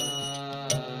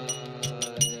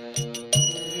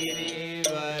 Girivardhari.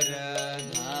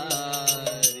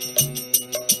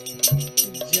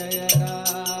 Jaya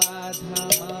Radha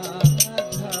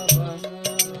Madhava,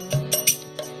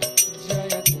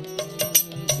 Jaya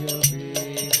Kunja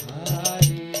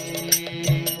Vihari,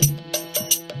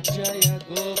 Jaya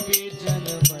Gopi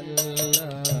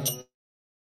Janvallabha.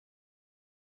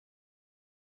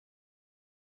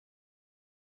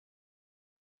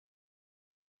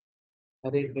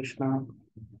 हरे कृष्णा।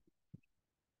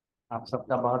 आप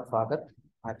सबका बहुत स्वागत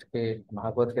आज के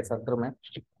भागवत के सत्र में।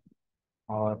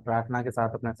 और प्रार्थना के साथ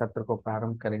अपने सत्र को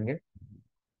प्रारंभ करेंगे।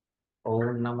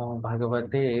 ओम नमो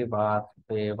भगवते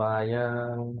वासुदेवाय,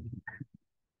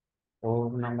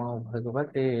 ओम नमो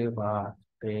भगवते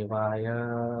वासुदेवाय,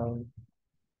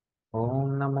 ओम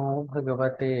नमो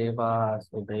भगवते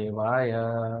वासुदेवाय।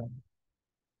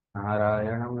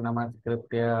 नारायणं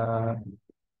नमस्कृत्य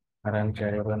नरं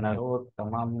चैव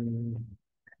नरोत्तमं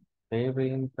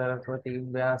देवीं सरस्वतीं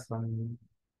व्यासं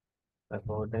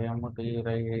ततो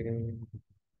जयमुदीरये।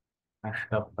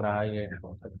 नष्टप्रायेषु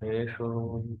सतेषु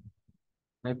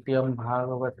नित्यं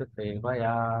भागवत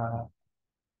सेवया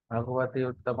भगवती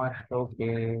उत्तम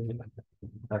श्लोके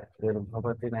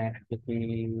भक्तिर्भवति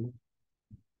नैष्ठिकी।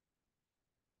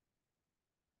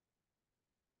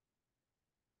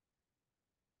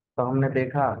 तो हमने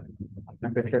देखा अपने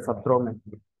पिछले सत्रों में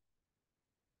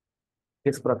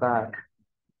किस प्रकार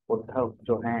उद्धव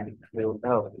जो हैं, वे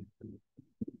उद्धव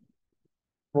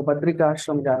वो बद्री का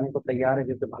आश्रम जाने को तैयार है,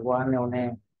 जैसे भगवान ने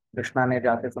उन्हें, कृष्णा ने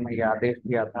जाते समय ये आदेश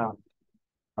दिया था।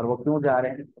 और वो क्यों जा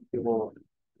रहे हैं? क्योंकि वो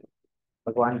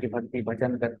भगवान की भक्ति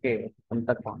भजन करके उन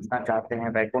तक पहुंचना चाहते हैं,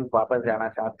 वैकुंठ वापस जाना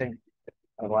चाहते हैं,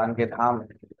 भगवान के धाम।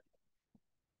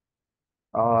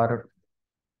 और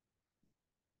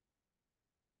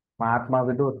महात्मा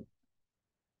विदुर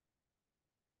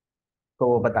को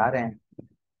वो बता रहे हैं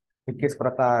कि किस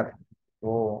प्रकार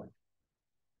वो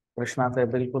कृष्णा से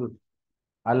बिल्कुल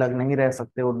अलग नहीं रह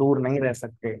सकते, वो दूर नहीं रह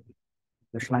सकते,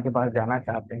 कृष्णा के पास जाना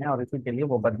चाहते हैं, और इसी के लिए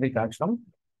वो बद्री का आश्रम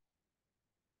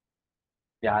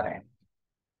जा रहे हैं।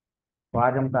 तो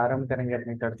आज हम प्रारंभ करेंगे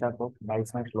अपनी चर्चा को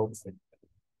 22वें श्लोक से।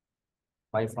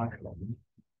 22वां श्लोक।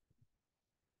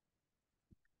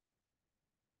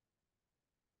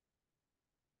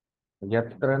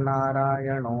 यत्र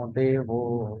नारायणो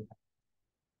देवो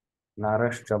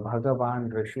नरश्च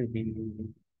भगवान् ऋषिः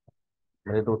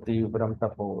मृदु तीव्रं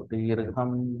तपो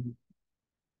दीर्घं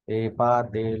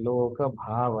एपाते लोक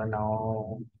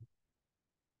भावनौ।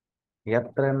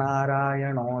 यत्र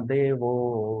नारायणो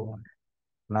देवो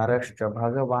नरश्च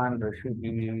भगवान्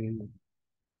ऋषिः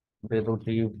मृदु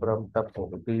तीव्रं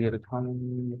तपो दीर्घं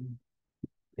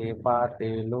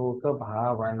एपाते लोक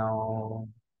भावनौ।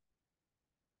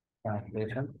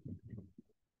 ट्रांसलेशन।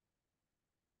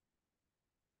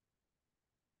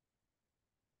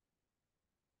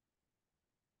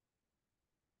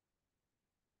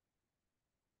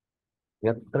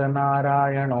 यत्र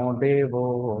नारायणो देवो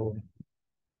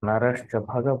नरश्च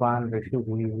भगवान् ऋषिः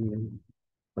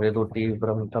मृदु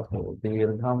तीव्रं तपो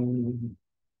दीर्घं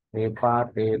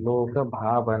एपाते लोक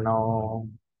भावनौ।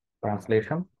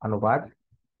 ट्रांसलेशन, अनुवाद।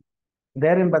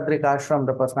 There in Badrikashram,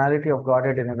 the personality of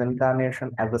Godhead in his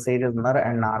incarnation as the sages Nar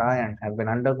and Narayan have been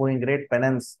undergoing great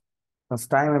penance since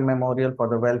time immemorial for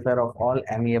the welfare of all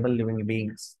amiable living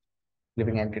beings,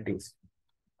 living entities.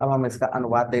 अब हम इसका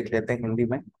अनुवाद देख लेते हैं हिंदी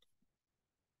में।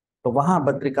 तो वहां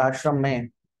बद्रिकाश्रम में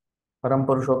परम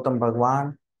पुरुषोत्तम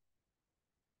भगवान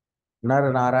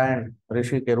नर नारायण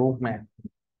ऋषि के रूप में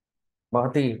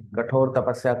बहुत ही कठोर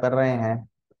तपस्या कर रहे हैं,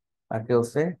 ताकि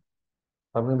उससे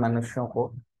सभी मनुष्यों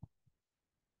को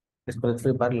इस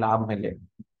पृथ्वी पर लाभ मिले।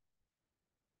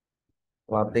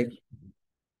 तो आप देखिए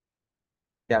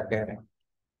क्या कह रहे हैं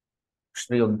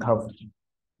श्री उद्धव।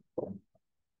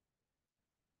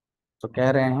 तो कह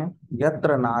रहे हैं,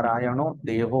 यत्र नारायणो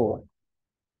देवो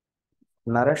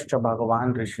नरश्च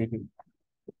भगवान ऋषि।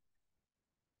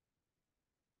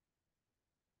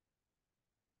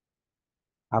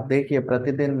 आप देखिए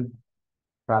प्रतिदिन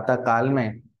प्रातः काल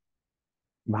में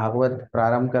भागवत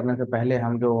प्रारंभ करने से पहले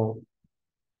हम जो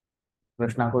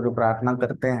कृष्णा को जो प्रार्थना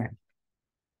करते हैं,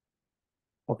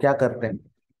 वो क्या करते हैं?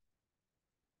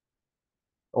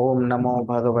 ओम नमो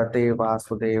भगवते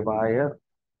वासुदेवाय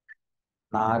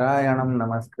नारायणं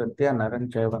नमस्कृत्य नरं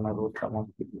चैव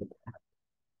नरोत्तमं।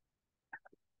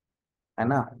 है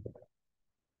ना?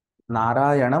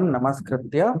 नारायणं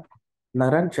नमस्कृत्य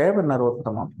नरं चैव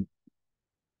नरोत्तमं।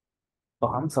 तो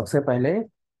हम सबसे पहले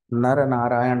नर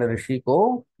नारायण ऋषि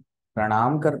को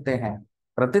प्रणाम करते हैं।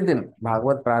 प्रतिदिन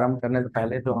भागवत प्रारंभ करने से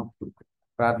पहले जो हम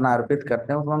प्रार्थना अर्पित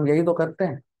करते हैं, उसमें हम यही तो करते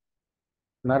हैं,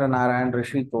 नर नारायण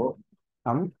ऋषि को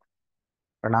हम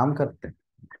प्रणाम करते हैं।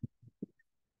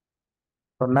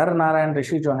 तो नर नारायण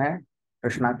ऋषि जो हैं,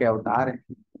 कृष्णा के अवतार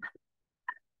हैं,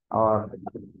 और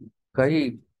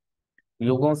कई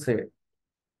युगों से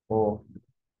वो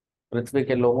पृथ्वी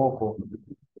के लोगों को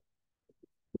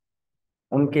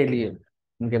उनके लिए,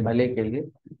 उनके भले के लिए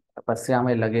तपस्या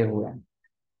में लगे हुए हैं।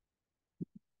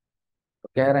 तो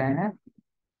कह रहे हैं,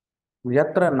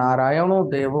 यत्र नारायणो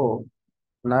देवो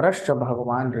नरश्च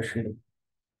भगवान ऋषि।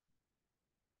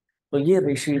 तो ये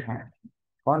ऋषि हैं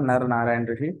कौन? नर नारायण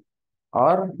ऋषि,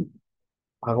 और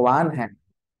भगवान हैं,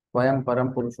 स्वयं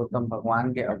परम पुरुषोत्तम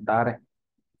भगवान के अवतार हैं।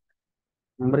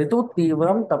 मृदु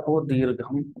तीव्रम तपो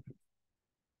दीर्घम।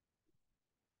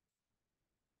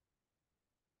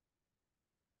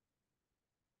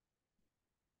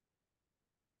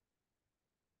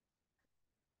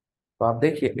 तो आप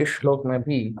देखिए इस श्लोक में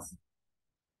भी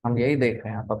हम यही देख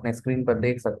रहे हैं, आप अपने स्क्रीन पर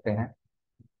देख सकते हैं,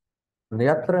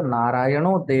 यत्र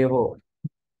नारायणो देवो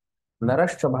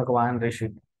नरश्च भगवान ऋषि।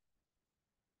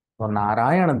 तो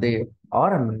नारायण देव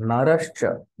और नरश्च,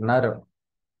 नर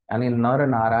यानी नर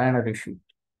नारायण ऋषि,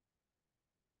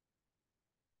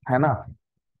 है ना?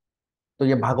 तो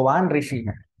ये भगवान ऋषि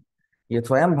हैं। ये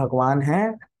स्वयं भगवान है,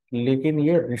 लेकिन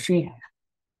ये ऋषि है।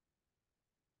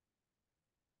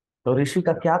 तो ऋषि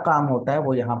का क्या काम होता है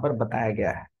वो यहाँ पर बताया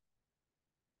गया है।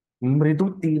 मृदु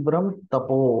तीव्रम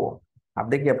तपो, आप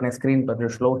देखिए अपने स्क्रीन पर जो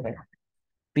श्लोक है,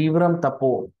 तीव्रम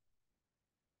तपो।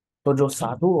 तो जो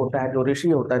साधु होता है, जो ऋषि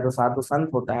होता है, जो साधु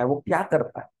संत होता है, वो क्या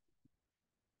करता है?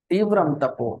 तीव्रम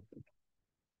तपो,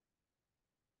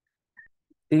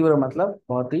 तीव्र मतलब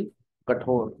बहुत ही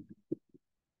कठोर।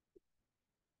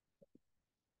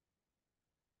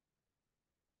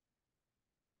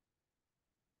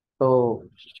 तो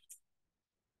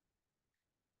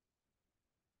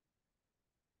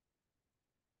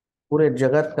पूरे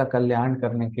जगत का कल्याण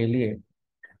करने के लिए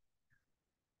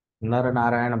नर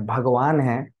नारायण भगवान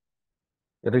है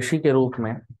ऋषि के रूप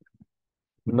में।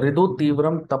 मृदु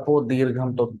तीव्रम तपो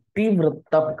दीर्घम, तो तीव्र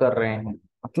तप कर रहे हैं,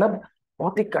 मतलब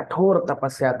बहुत ही कठोर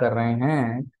तपस्या कर रहे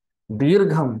हैं।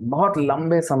 दीर्घम, बहुत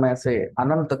लंबे समय से,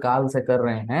 अनंत काल से कर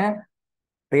रहे हैं।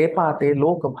 ते पाते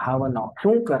लोक भावना,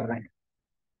 क्यों कर रहे हैं?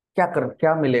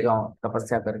 क्या मिलेगा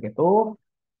तपस्या करके? तो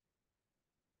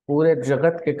पूरे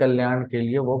जगत के कल्याण के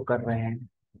लिए वो कर रहे हैं,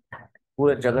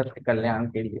 पूरे जगत के कल्याण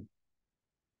के लिए।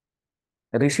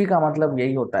 ऋषि का मतलब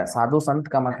यही होता है, साधु संत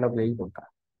का मतलब यही होता है।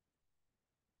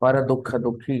 पर दुख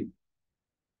दुखी,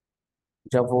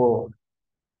 जब वो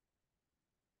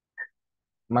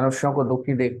मनुष्यों को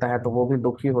दुखी देखता है तो वो भी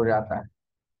दुखी हो जाता है।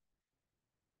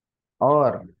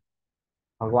 और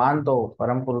भगवान तो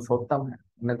परम पुरुषोत्तम है,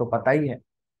 उन्हें तो पता ही है।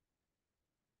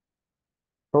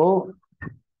 तो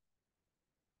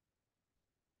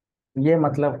ये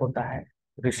मतलब होता है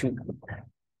ऋषि का।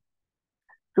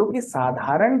 क्योंकि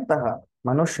साधारणतः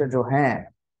मनुष्य जो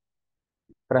हैं,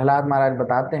 प्रहलाद महाराज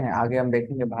बताते हैं, आगे हम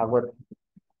देखेंगे भागवत,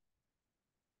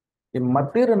 कि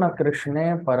मतिर न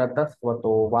कृष्णे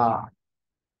परतस्वतो वा।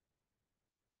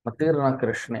 मतिर न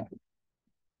कृष्णे,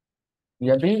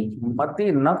 यदि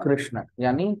मति न कृष्ण,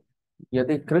 यानी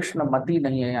यदि कृष्ण मति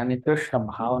नहीं है, यानी कृष्ण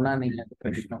भावना नहीं है,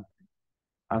 कृष्ण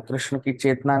कृष्ण की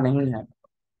चेतना नहीं है,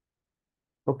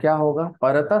 तो क्या होगा?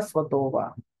 परतस्वतो वा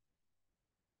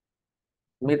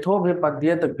मिथो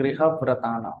विपद्येत गृह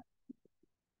व्रताना,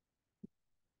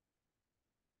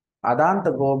 अदांत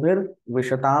गोभिर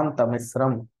विशताम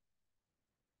तमिश्रम।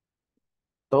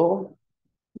 तो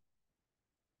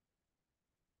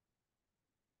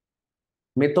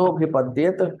मितो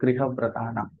विपद्येत गृह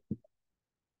व्रताना,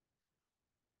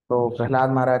 तो प्रहलाद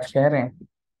महाराज कह रहे हैं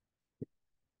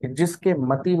कि जिसके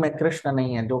मति में कृष्ण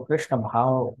नहीं है, जो कृष्ण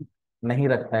भाव नहीं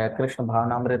रखता है, कृष्ण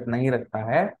भावनामृत नहीं रखता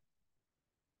है,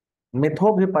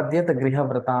 मिथो विपद्येत गृह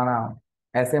व्रताना,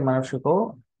 ऐसे मनुष्य को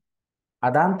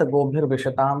अदांत गोभिर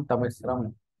विशताम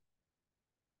तमिश्रम,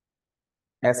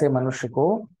 ऐसे मनुष्य को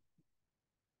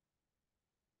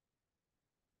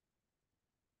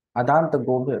अदांत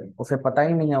गोभिर, उसे पता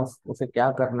ही नहीं है उसे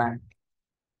क्या करना है।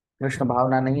 कृष्ण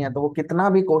भावना नहीं है तो वो कितना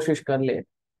भी कोशिश कर ले,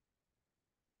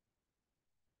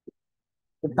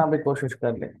 कितना भी कोशिश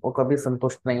कर ले, वो कभी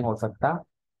संतुष्ट नहीं हो सकता।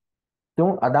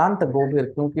 क्यों? अदांत गोभिर,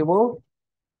 क्योंकि वो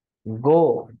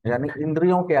गो यानी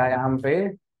इंद्रियों के आयाम पे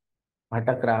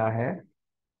भटक रहा है,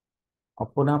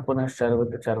 और पुनः पुनः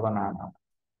शर्वत चर्वनाना,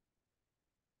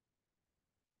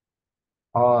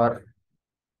 और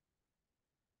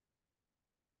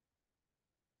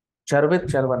चर्वित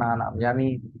चर्वनाना,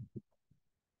 यानी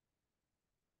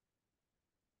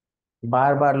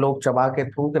बार बार लोग चबा के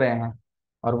थूक रहे हैं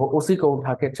और वो उसी को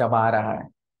उठा के चबा रहा है।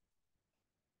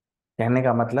 कहने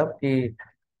का मतलब कि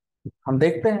हम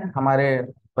देखते हैं हमारे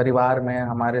परिवार में,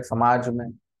 हमारे समाज में,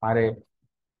 हमारे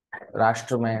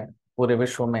राष्ट्र में, पूरे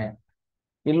विश्व में,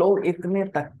 ये लोग इतनी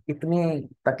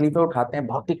तकलीफें उठाते हैं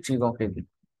भौतिक चीजों के लिए,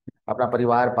 अपना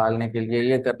परिवार पालने के लिए,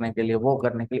 ये करने के लिए, वो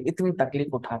करने के लिए इतनी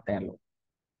तकलीफ उठाते हैं लोग।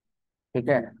 ठीक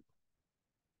है।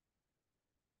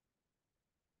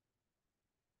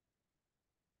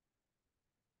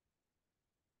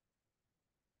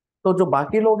 तो जो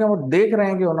बाकी लोग हैं वो देख रहे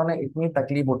हैं कि उन्होंने इतनी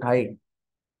तकलीफ उठाई,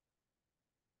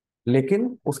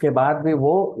 लेकिन उसके बाद भी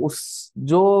वो उस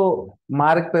जो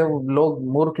मार्ग पे वो लोग,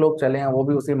 मूर्ख लोग चले हैं, वो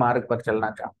भी उसी मार्ग पर चलना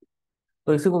चाहते हैं।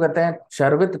 तो इसी को कहते हैं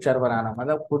चर्वित चर बनाना,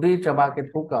 मतलब खुद ही चबा के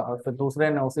थूका और फिर दूसरे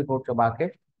ने उसी को चबा के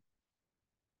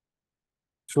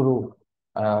शुरू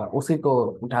उसी को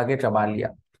उठा के चबा लिया।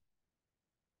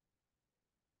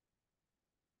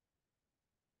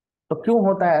 तो क्यों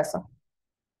होता है ऐसा?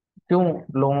 क्यों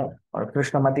लोगों, और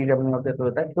कृष्णमति जब नहीं होते तो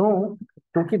होता है क्यों?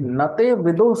 क्योंकि नते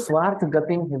विदो स्वार्थ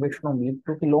गति है विष्णु मीत,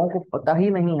 क्योंकि लोगों को पता ही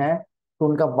नहीं है कि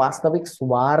उनका वास्तविक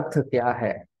स्वार्थ क्या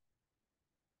है।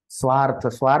 स्वार्थ,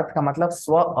 स्वार्थ का मतलब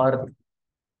स्व अर्थ,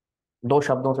 दो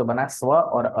शब्दों से बना है, स्व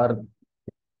और अर्थ।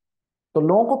 तो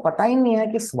लोगों को पता ही नहीं है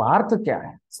कि स्वार्थ क्या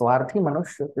है, स्वार्थी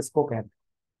मनुष्य किसको कहते हैं।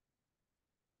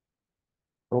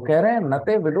 वो कह रहे हैं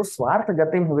नते विदु स्वार्थ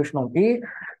गतिम विष्णु की,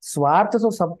 स्वार्थ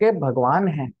तो सबके भगवान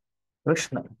हैं,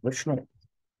 कृष्ण विष्णु,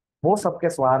 वो सबके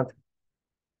स्वार्थ।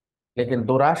 लेकिन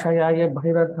दुराशया ये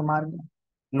बहिरर्थ मान,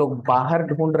 लोग बाहर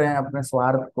ढूंढ रहे हैं अपने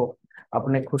स्वार्थ को,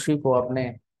 अपने खुशी को,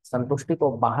 अपने संतुष्टि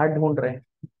को बाहर ढूंढ रहे हैं,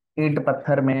 ईंट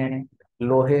पत्थर में,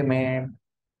 लोहे में,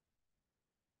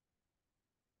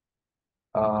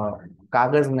 आ,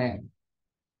 कागज में,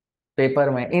 पेपर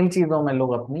में, इन चीजों में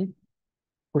लोग अपनी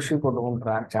खुशी को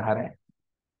ढूंढना चाह रहे हैं।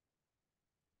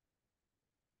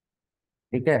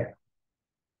 ठीक है,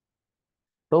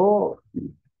 तो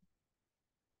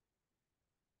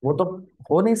वो तो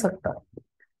हो नहीं सकता।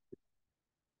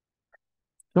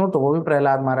 क्यों? तो वो भी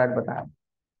प्रहलाद महाराज बताया,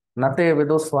 नते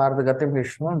विदु स्वार्थ गति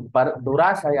विष्णु पर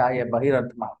दुराशया ये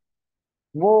बहिरर्थमान।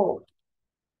 वो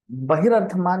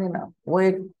बहिरर्थमान ही ना, वो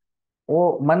एक,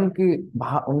 वो मन की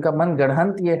उनका मन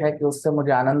गढ़ंत ये है कि उससे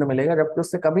मुझे आनंद मिलेगा, जबकि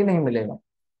उससे कभी नहीं मिलेगा।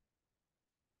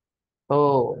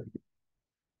 तो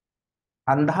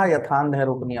अंधा यथांध है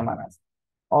रूप नियमानस।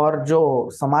 और जो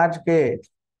समाज के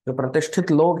जो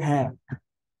प्रतिष्ठित लोग हैं,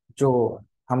 जो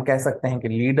हम कह सकते हैं कि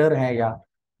लीडर हैं, या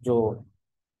जो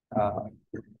अ,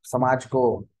 समाज को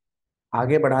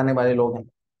आगे बढ़ाने वाले लोग हैं,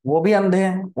 वो भी अंधे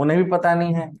हैं, उन्हें भी पता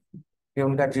नहीं है कि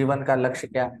उनका जीवन का लक्ष्य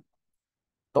क्या है।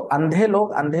 तो अंधे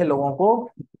लोग अंधे लोगों को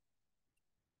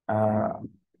अ,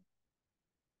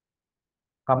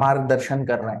 का मार्गदर्शन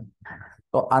कर रहे हैं।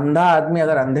 तो अंधा आदमी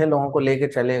अगर अंधे लोगों को लेके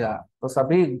चलेगा तो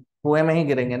सभी कुएं में ही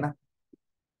गिरेंगे ना।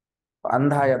 तो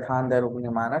अंधा यथांध रूपिणी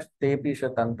मानस तेपी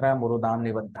तंत्र मुरुदाम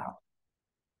निबद्धा।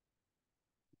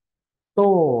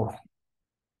 तो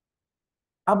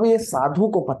अब ये साधु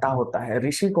को पता होता है,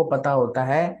 ऋषि को पता होता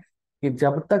है कि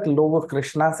जब तक लोग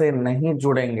कृष्णा से नहीं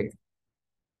जुड़ेंगे,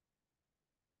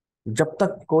 जब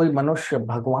तक कोई मनुष्य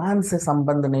भगवान से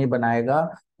संबंध नहीं बनाएगा,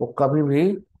 वो कभी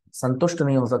भी संतुष्ट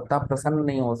नहीं हो सकता, प्रसन्न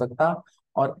नहीं हो सकता।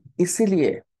 और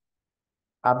इसीलिए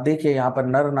आप देखिए यहाँ पर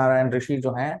नर नारायण ऋषि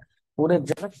जो हैं, पूरे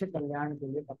जगत के कल्याण के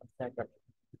लिए तपस्या करते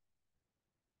हैं।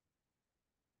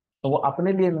 तो वो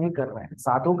अपने लिए नहीं कर रहे हैं।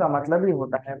 साधु का मतलब ही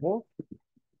होता है वो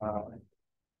अ,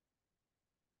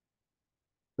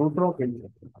 दूसरों के लिए,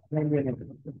 अपने लिए नहीं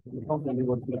करते, दूसरों के लिए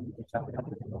वो तपस्या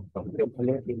करते हैं, सबके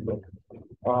भले के लिए।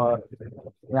 और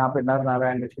यहाँ पे नर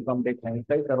नारायण ऋषि को हम देख रहे हैं,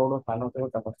 कई करोड़ों सालों से वो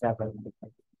तपस्या कर रहे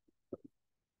हैं।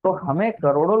 तो हमें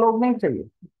करोड़ों लोग नहीं चाहिए,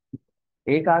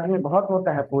 एक आदमी बहुत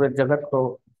होता है पूरे जगत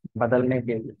को बदलने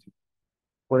के लिए,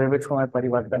 पूरे विश्व में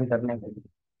परिवर्तन करने के लिए।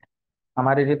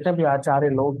 हमारे जितने भी आचार्य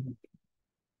लोग हैं,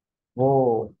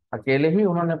 वो अकेले ही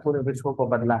उन्होंने पूरे विश्व को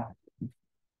बदला है।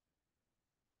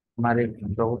 हमारे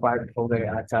प्रभुपाद हो गए,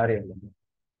 आचार्य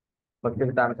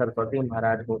भक्तिवेदांत सरस्वती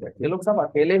महाराज हो गए, ये लोग सब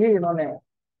अकेले ही इन्होंने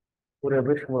पूरे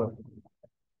विश्व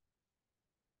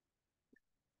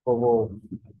को वो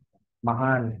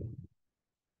महान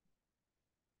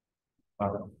अ,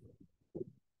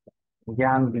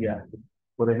 ज्ञान दिया है,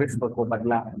 पूरे विश्व को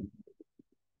बदला है।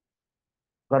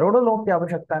 करोड़ों लोगों की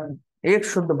आवश्यकता नहीं, एक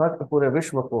शुद्ध भक्त पूरे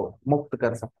विश्व को मुक्त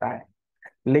कर सकता है।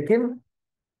 लेकिन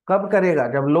कब करेगा?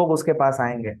 जब लोग उसके पास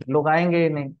आएंगे। लोग आएंगे ही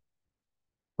नहीं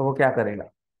तो वो क्या करेगा?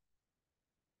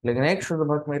 लेकिन एक शुद्ध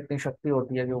भक्त में इतनी शक्ति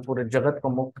होती है कि वो पूरे जगत को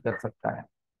मुक्त कर सकता है।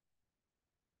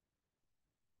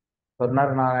 तो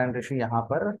नर नारायण ऋषि यहाँ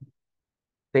पर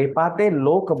तेपाते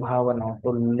लोक भावना,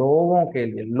 तो लोगों के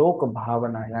लिए, लोक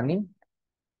भावना यानी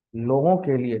लोगों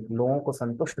के लिए, लोगों को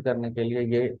संतुष्ट करने के लिए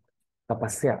ये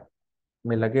तपस्या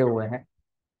में लगे हुए हैं,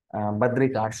 बद्री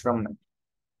का आश्रम में।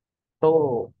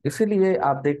 तो इसीलिए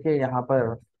आप देखिए यहाँ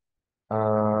पर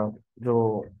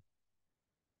जो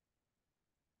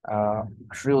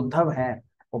श्री उद्धव हैं,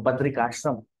 वो बद्री का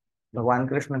आश्रम, भगवान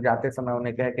कृष्ण जाते समय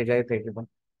उन्हें कह के गए थे कि तुम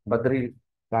बद्री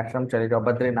का आश्रम चले जाओ,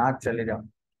 बद्रीनाथ चले जाओ।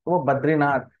 तो वो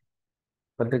बद्रीनाथ,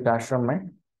 बद्री का आश्रम में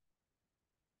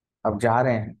अब जा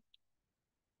रहे हैं।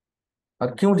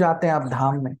 और क्यों जाते हैं आप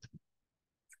धाम में?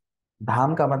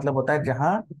 धाम का मतलब होता है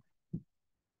जहाँ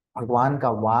भगवान का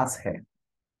वास है,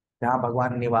 जहाँ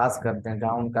भगवान निवास करते हैं,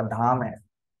 जहाँ उनका धाम है।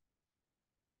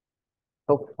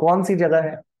 तो कौन सी जगह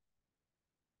है?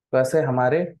 तो ऐसे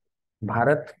हमारे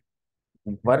भारत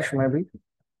वर्ष में भी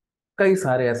कई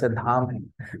सारे ऐसे धाम हैं,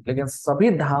 लेकिन सभी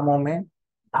धामों में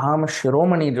धाम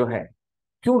शिरोमणि जो है,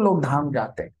 क्यों लोग धाम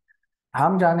जाते हैं?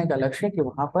 धाम जाने का लक्ष्य है कि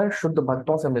वहां पर शुद्ध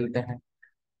भक्तों से मिलते हैं,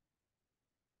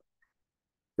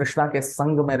 कृष्णा के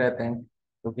संग में रहते हैं,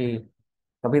 क्योंकि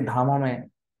सभी धामों में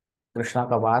कृष्णा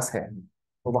का वास है।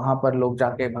 तो वहां पर लोग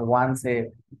जाके भगवान से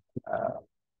अ,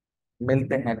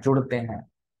 मिलते हैं, जुड़ते हैं,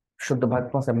 शुद्ध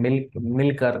भक्तों से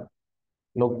मिलकर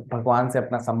लोग भगवान से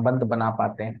अपना संबंध बना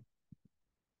पाते हैं।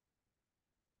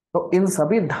 तो इन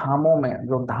सभी धामों में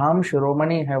जो धाम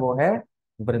शिरोमणि है वो है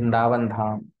वृंदावन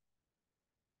धाम।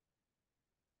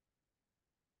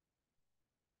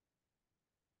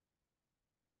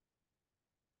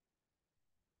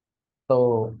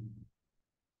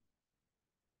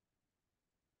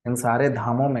 इन सारे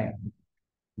धामों में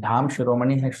धाम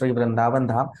शिरोमणि है श्री वृंदावन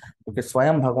धाम, क्योंकि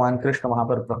स्वयं भगवान कृष्ण वहां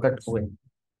पर प्रकट हुए।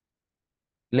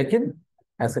 लेकिन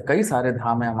ऐसे कई सारे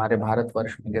धाम है हमारे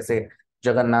भारतवर्ष में, जैसे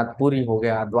जगन्नाथपुरी हो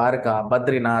गया, द्वारका,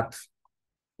 बद्रीनाथ।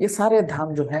 ये सारे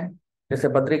धाम जो हैं, जैसे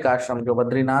बद्रिकाश्रम जो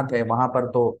बद्रीनाथ है, वहां पर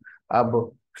तो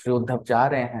अब श्री उद्धव जा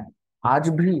रहे हैं। आज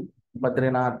भी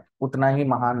बद्रीनाथ उतना ही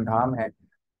महान धाम है,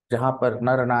 जहां पर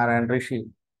नर नारायण ऋषि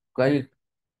कई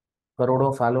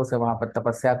करोड़ों सालों से वहां पर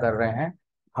तपस्या कर रहे हैं,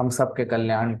 हम सबके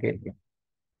कल्याण के लिए।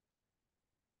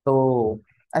 तो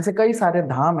ऐसे कई सारे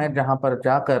धाम हैं जहां पर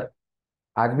जाकर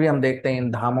आज भी हम देखते हैं,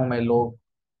 इन धामों में लोग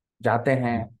जाते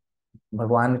हैं,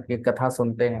 भगवान की कथा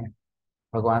सुनते हैं,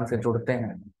 भगवान से जुड़ते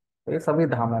हैं। तो ये सभी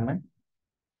धामों में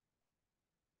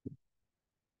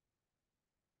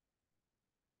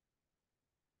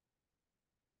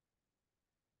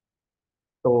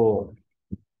तो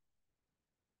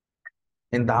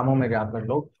इन धामों में जाकर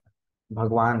लोग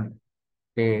भगवान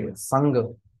के संग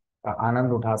का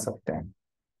आनंद उठा सकते हैं,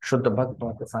 शुद्ध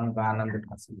भक्तों के संग का आनंद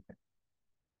उठा सकते हैं।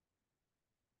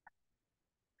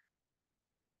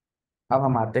 अब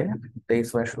हम आते हैं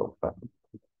 23वें श्लोक पर।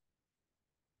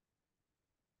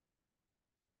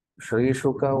 श्री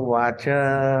शुक उवाच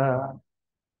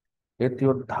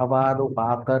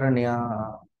इत्युद्धवादुपाकर्ण्य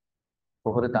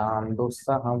सुहृदां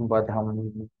दुस्सहं वधं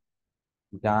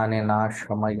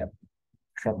ज्ञानेनाशमयत्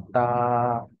शक्ता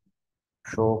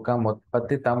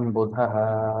शोकमुत्पतितं बुधः।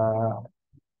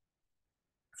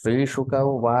 श्रीशुक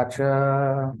उवाच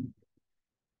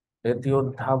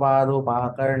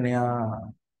इत्युद्धवादुपाकर्ण्य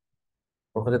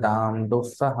सुहृदां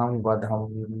दुस्सहं वधं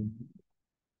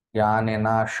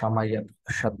ज्ञानेनाशमयत्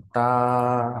शक्ता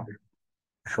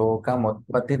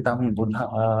शोकमुत्पतितं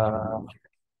बुधः।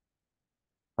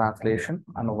 ट्रांसलेशन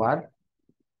अनुवाद।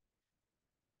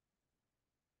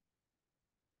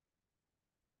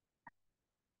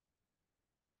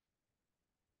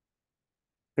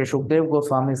 Sri Shukdev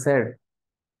Goswami said,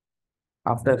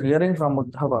 after hearing from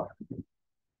Uddhava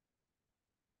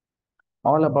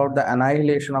all about the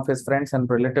annihilation of his friends and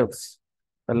relatives,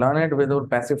 the learned Vidur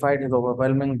pacified his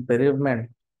overwhelming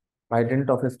bereavement by dint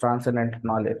of his transcendent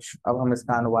knowledge. अब हम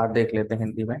इसका अनुवाद देख लेते हैं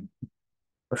हिंदी में।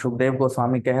 तो सुखदेव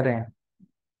गोस्वामी कह रहे हैं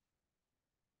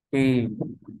कि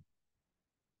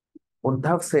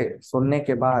उद्धव से सुनने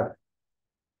के बाद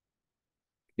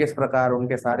किस प्रकार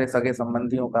उनके सारे सगे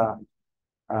संबंधियों का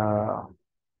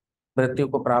मृत्यु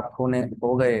को प्राप्त होने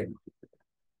हो गए,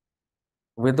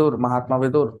 विदुर, महात्मा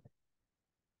विदुर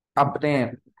अपने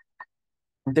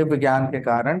दिव्य ज्ञान के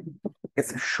कारण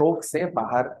इस शोक से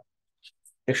बाहर,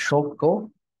 इस शोक को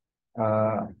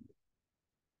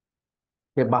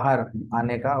के बाहर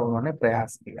आने का उन्होंने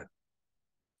प्रयास किया।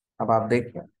 अब आप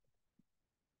देखिए,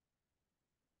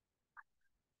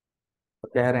 तो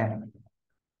कह रहे हैं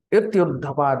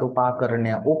इत्युद्धवाद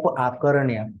उपाकर्ण्य, उप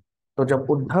आकर्ण्य। तो जब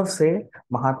उद्धव से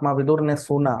महात्मा विदुर ने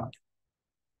सुना,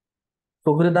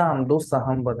 सुहृदाम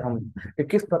दुस्सहम वधम, कि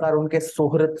किस प्रकार उनके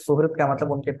सुहृद, सुहृद का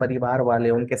मतलब उनके परिवार वाले,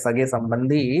 उनके सगे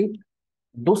संबंधी,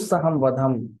 दुस्सहम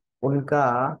वधम,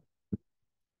 उनका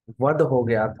वध हो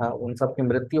गया था, उन सबकी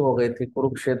मृत्यु हो गई थी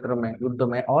कुरुक्षेत्र में युद्ध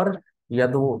में, और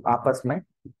यदु आपस में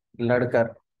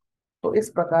लड़कर। तो इस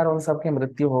प्रकार उन सबकी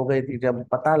मृत्यु हो गई थी। जब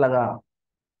पता लगा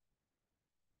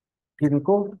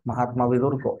किनको, महात्मा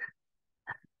विदुर को,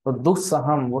 तो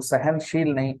दुस्सहम, वो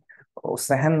सहनशील नहीं, वो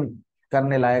सहन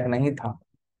करने लायक नहीं था।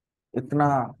 इतना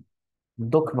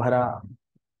दुख भरा,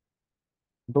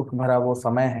 दुख भरा वो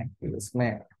समय है कि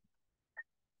उसमें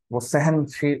वो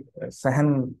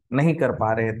सहन नहीं कर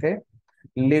पा रहे थे।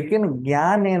 लेकिन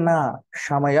ज्ञान न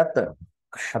शमयत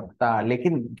क्षता,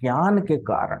 लेकिन ज्ञान के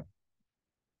कारण,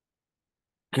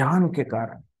 ज्ञान के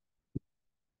कारण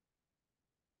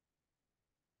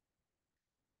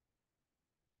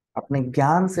अपने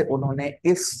ज्ञान से उन्होंने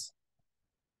इस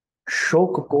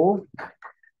शोक को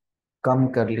कम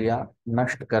कर लिया,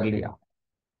 नष्ट कर लिया।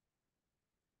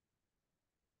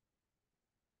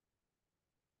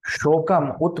 शोकम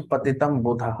उत्पतितम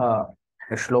बुधः,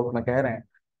 इस श्लोक में कह रहे हैं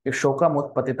कि शोकम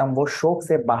उत्पतितम, वो शोक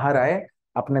से बाहर आए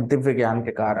अपने दिव्य ज्ञान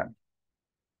के कारण।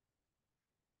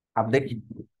 आप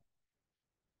देखिए,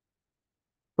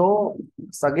 तो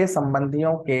सगे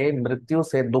संबंधियों के मृत्यु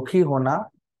से दुखी होना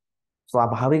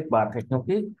स्वाभाविक बात है,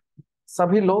 क्योंकि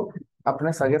सभी लोग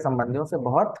अपने सगे संबंधियों से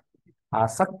बहुत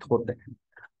आसक्त होते हैं।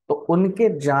 तो उनके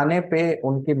जाने पे,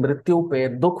 उनकी मृत्यु पे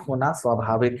दुख होना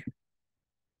स्वाभाविक है।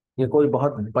 ये कोई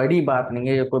बहुत बड़ी बात नहीं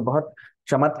है, ये कोई बहुत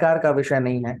चमत्कार का विषय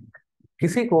नहीं है।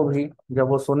 किसी को भी जब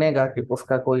वो सुनेगा कि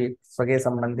उसका कोई सगे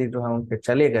संबंधी जो है उनके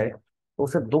चले गए, तो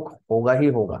उसे दुख होगा ही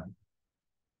होगा।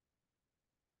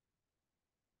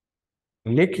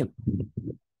 लेकिन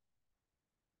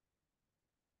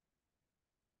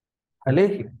भले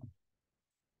ही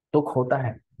दुख होता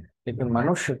है, लेकिन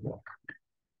मनुष्य को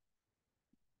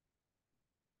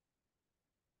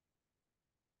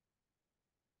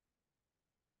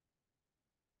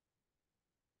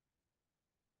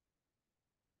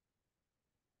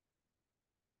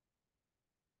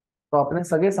तो अपने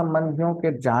सगे संबंधियों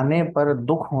के जाने पर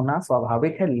दुख होना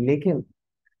स्वाभाविक है, लेकिन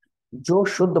जो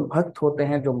शुद्ध भक्त होते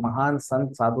हैं, जो महान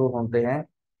संत साधु होते हैं,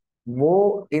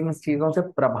 वो इन चीजों से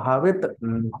प्रभावित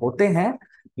होते हैं,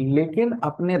 लेकिन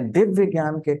अपने दिव्य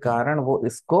ज्ञान के कारण वो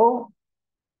इसको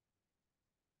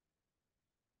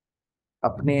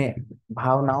अपने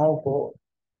भावनाओं को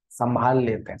संभाल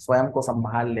लेते हैं, स्वयं को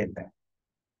संभाल लेते हैं।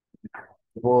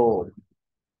 वो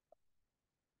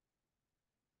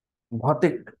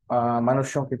भौतिक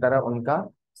मनुष्यों की तरह उनका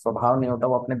स्वभाव नहीं होता।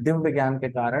 वो अपने दिव्य ज्ञान के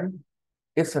कारण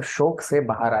इस शोक से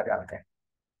बाहर आ जाते हैं,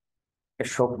 इस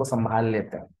शोक को संभाल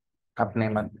लेते हैं अपने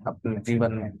मन, अपने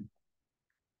जीवन में।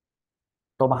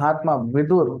 तो महात्मा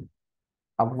विदुर,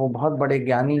 अब वो बहुत बड़े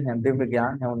ज्ञानी हैं, दिव्य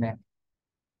ज्ञान है उन्हें,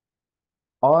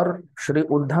 और श्री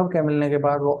उद्धव के मिलने के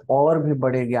बाद वो और भी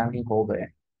बड़े ज्ञानी हो गए,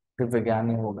 दिव्य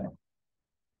ज्ञानी हो गए।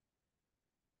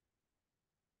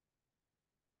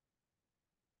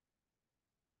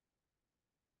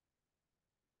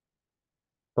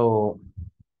 तो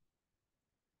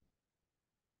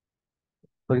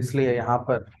इसलिए यहाँ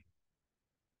पर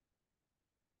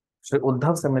श्री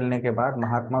उद्धव से मिलने के बाद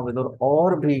महात्मा विदुर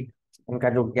और भी, उनका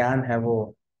जो ज्ञान है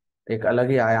वो एक अलग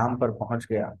ही आयाम पर पहुंच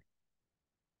गया।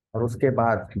 और उसके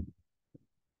बाद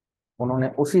उन्होंने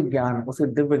उसी ज्ञान, उसी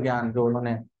दिव्य ज्ञान जो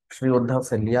उन्होंने श्री उद्धव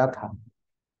से लिया था,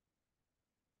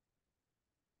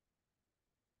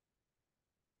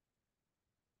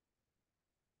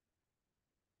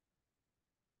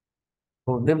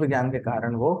 तो दिव्य ज्ञान के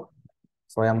कारण वो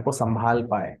स्वयं को संभाल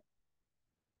पाए।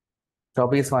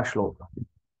 24वां श्लोक।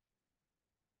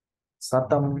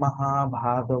 सतम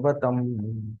महाभागवतम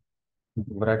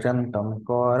व्रजंतम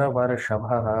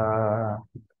कौरवर्षभः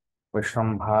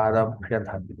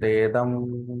विश्रम्भादभ्यधत्तेदं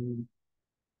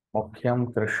मुख्यम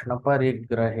कृष्ण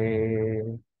परिग्रहे।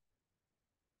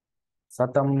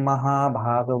 सतम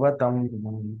महाभागवतम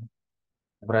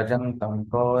व्रजंतम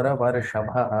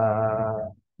कौरवर्षभः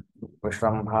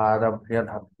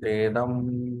विश्रम्भादभ्यधत्तेदं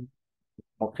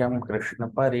मुख्यम कृष्ण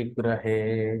परिग्रहे।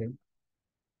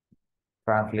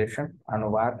 ट्रांसलेशन,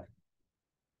 अनुवाद।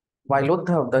 While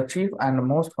Uddhav, the chief and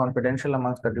most confidential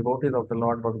amongst the devotees of the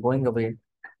Lord, was going away,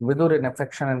 Vidur in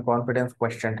affection and confidence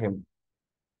questioned him.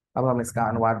 अब हम इसका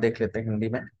अनुवाद देख लेते हैं हिंदी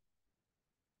में।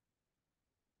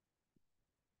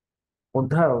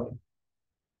 उद्धव,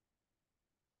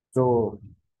 जो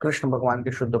कृष्ण भगवान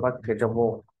के शुद्ध भक्त थे, जब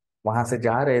वो वहां से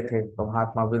जा रहे थे तो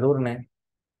महात्मा विदुर ने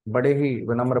बड़े ही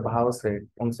विनम्र भाव से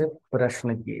उनसे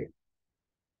प्रश्न किए।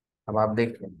 अब आप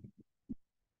देखिए,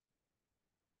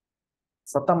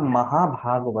 सतम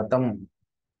महाभागवतम,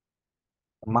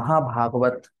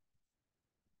 महाभागवत,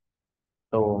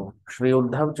 तो श्री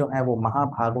उद्धव जो है वो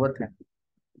महाभागवत है।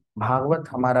 भागवत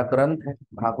हमारा ग्रंथ है,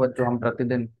 भागवत जो हम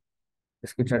प्रतिदिन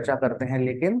इसकी चर्चा करते हैं,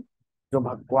 लेकिन जो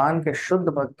भगवान के शुद्ध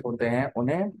भक्त होते हैं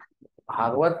उन्हें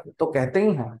भागवत तो कहते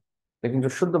ही हैं, लेकिन जो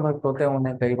शुद्ध भक्त होते हैं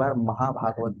उन्हें कई बार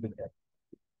महाभागवत भी कहते हैं।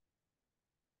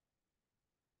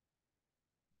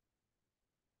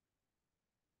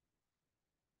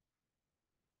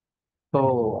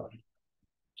 तो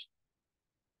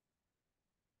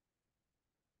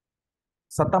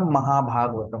सतम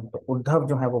महाभागवतम, तो उद्धव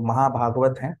जो है वो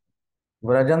महाभागवत हैं।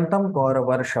 व्रजंतम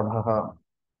कौरवर्षभः,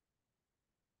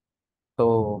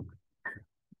 तो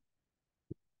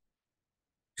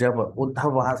जब उद्धव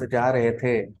वहां से जा रहे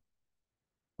थे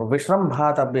तो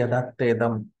विश्रम्भात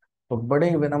अभ्यधत्तेदम, तो बड़े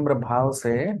ही विनम्र भाव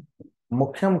से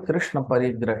मुख्यम कृष्ण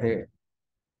परिग्रहे,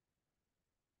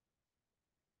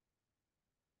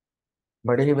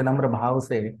 बड़े ही विनम्र भाव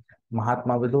से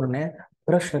महात्मा विदुर ने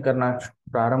प्रश्न करना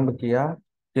प्रारंभ किया।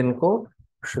 किनको?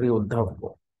 श्री उद्धव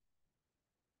को।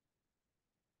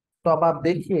 तो अब आप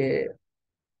देखिए,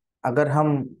 अगर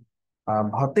हम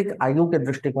भौतिक आयु के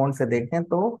दृष्टिकोण से देखें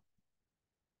तो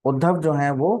उद्धव जो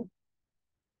हैं वो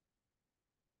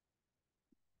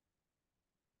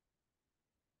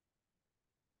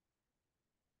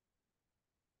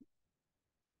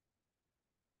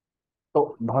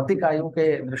तो भौतिक आयु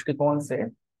के दृष्टिकोण से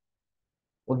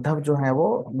उद्धव जो हैं वो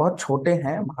बहुत छोटे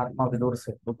हैं महात्मा विदुर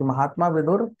से, क्योंकि महात्मा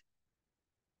विदुर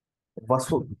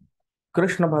वसु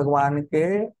कृष्ण भगवान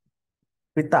के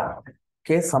पिता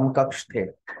के समकक्ष थे,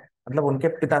 मतलब उनके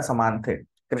पिता समान थे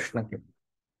कृष्ण के।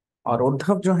 और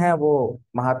उद्धव जो है वो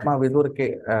महात्मा विदुर के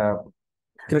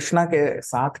कृष्णा के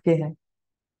साथ के हैं।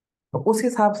 तो उस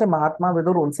हिसाब से महात्मा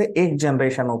विदुर उनसे एक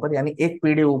जनरेशन ऊपर, यानी एक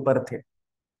पीढ़ी ऊपर थे।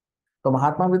 तो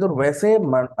महात्मा विदुर वैसे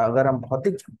अगर हम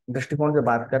भौतिक दृष्टिकोण से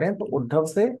बात करें तो उद्धव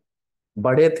से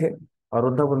बड़े थे, और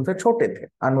उद्धव उनसे छोटे थे,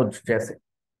 अनुज जैसे।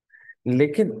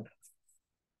 लेकिन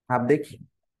आप देखिए,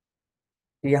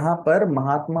 यहाँ पर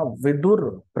महात्मा विदुर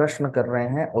प्रश्न कर रहे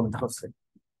हैं उद्धव से,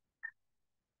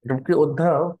 जबकि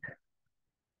उद्धव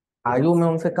आयु में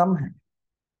उनसे कम है।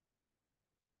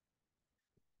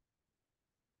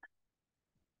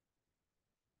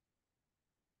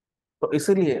 तो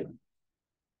इसीलिए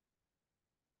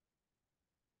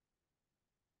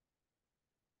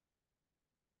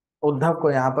उद्धव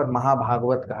को यहाँ पर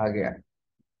महाभागवत कहा गया है,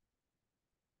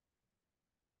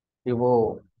 कि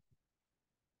वो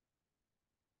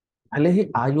भले ही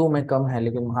आयु में कम है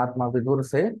लेकिन महात्मा विदुर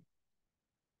से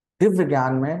दिव्य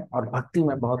ज्ञान में और भक्ति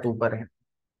में बहुत ऊपर है।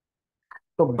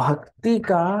 तो भक्ति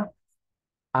का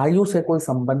आयु से कोई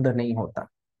संबंध नहीं होता।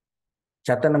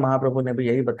 चैतन्य महाप्रभु ने भी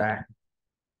यही बताया है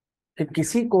कि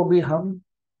किसी को भी हम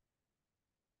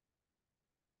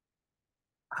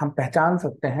पहचान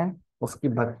सकते हैं उसकी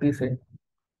भक्ति से,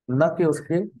 न कि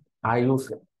उसकी आयु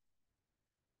से।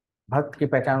 भक्त की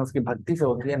पहचान उसकी भक्ति से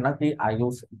होती है, न कि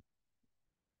आयु से।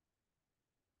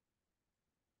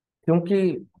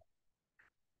 क्योंकि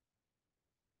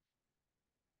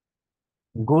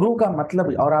गुरु का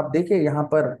मतलब, और आप देखिए यहाँ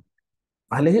पर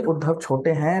भले ही उद्धव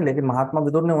छोटे हैं लेकिन महात्मा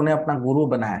विदुर ने उन्हें अपना गुरु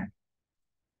बनाया है।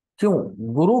 क्यों?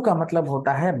 गुरु का मतलब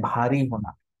होता है भारी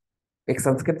होना। एक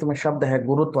संस्कृत में शब्द है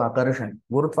गुरुत्वाकर्षण।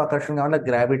 गुरुत्वाकर्षण का मतलब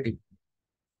ग्रेविटी।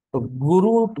 तो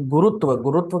गुरुत्व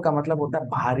गुरुत्व का मतलब होता है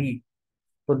भारी।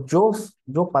 तो जो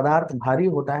जो पदार्थ भारी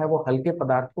होता है वो हल्के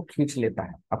पदार्थ को खींच लेता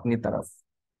है अपनी तरफ।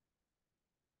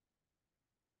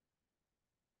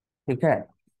 ठीक है,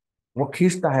 वो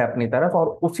खींचता है अपनी तरफ, और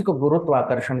उसी को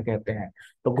गुरुत्वाकर्षण कहते हैं।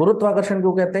 तो गुरुत्वाकर्षण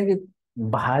क्यों कहते हैं? कि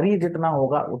भारी जितना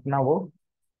होगा उतना वो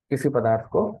किसी पदार्थ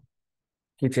को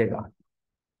खींचेगा।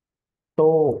 तो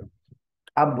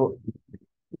अब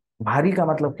भारी का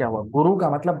मतलब क्या हुआ? गुरु का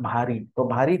मतलब भारी। तो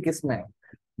भारी किस में?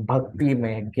 भक्ति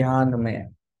में, ज्ञान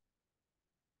में।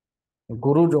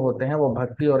 गुरु जो होते हैं वो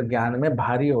भक्ति और ज्ञान में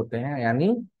भारी होते हैं, यानी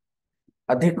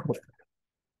अधिक होते हैं।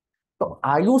 तो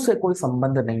आयु से कोई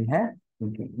संबंध नहीं है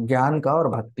ज्ञान का और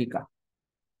भक्ति का।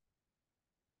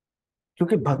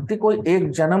 क्योंकि भक्ति कोई एक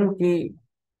जन्म की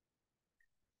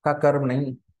का कर्म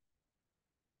नहीं,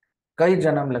 कई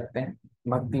जन्म लगते हैं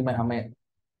भक्ति में हमें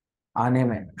आने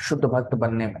में, शुद्ध भक्त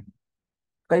बनने में।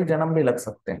 कई जन्म भी लग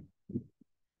सकते हैं,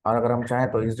 और अगर हम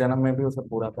चाहें तो इस जन्म में भी उसे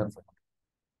पूरा कर सकते हैं।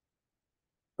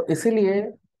 तो इसीलिए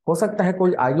हो सकता है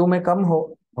कोई आयु में कम हो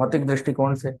भौतिक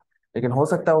दृष्टिकोण से, लेकिन हो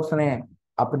सकता है उसने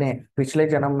अपने पिछले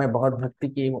जन्म में बहुत भक्ति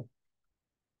की हो,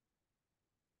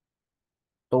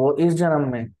 तो वो इस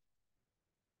जन्म में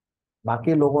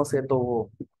बाकी लोगों से तो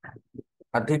वो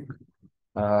अधिक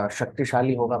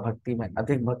शक्तिशाली होगा, भक्ति में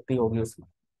अधिक भक्ति होगी उसमें।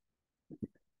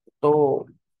 तो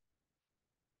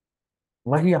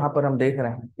वही यहाँ पर हम देख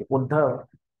रहे हैं कि उद्धव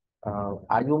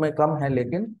आयु में कम है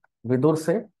लेकिन विदुर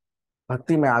से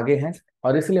भक्ति में आगे हैं,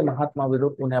 और इसलिए महात्मा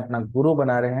विदुर उन्हें अपना गुरु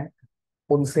बना रहे हैं,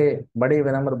 उनसे बड़े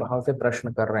विनम्र भाव से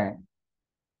प्रश्न कर रहे हैं।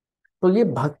 तो ये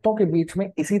भक्तों के बीच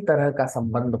में इसी तरह का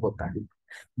संबंध होता है।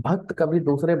 भक्त कभी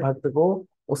दूसरे भक्त को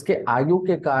उसके आयु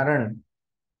के कारण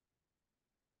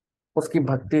उसकी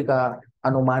भक्ति का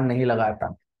अनुमान नहीं लगाता।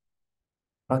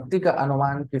 भक्ति का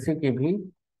अनुमान किसी की भी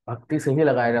भक्ति से ही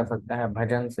लगाया जा सकता है,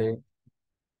 भजन से,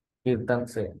 कीर्तन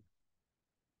से।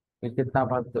 कि कितना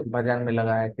भक्त भजन में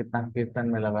लगा है, कितना कीर्तन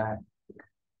में लगा है।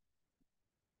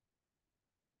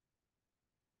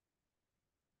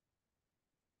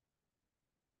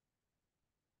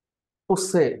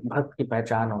 उससे भक्त की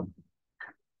पहचान होती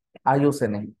है, आयु से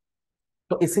नहीं।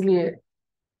 तो इसीलिए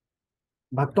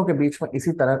भक्तों के बीच में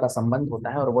इसी तरह का संबंध होता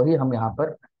है, और वही हम यहाँ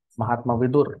पर महात्मा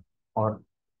विदुर और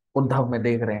उद्धव में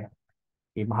देख रहे हैं।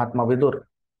 कि महात्मा विदुर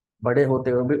बड़े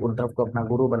होते हुए भी उद्धव को अपना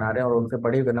गुरु बना रहे हैं, और उनसे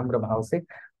बड़े विनम्र भाव से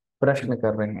प्रश्न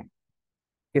कर रहे हैं।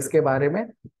 किसके बारे में?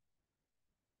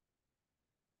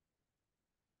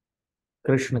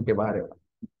 कृष्ण के बारे में।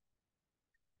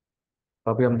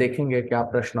 तो अभी हम देखेंगे क्या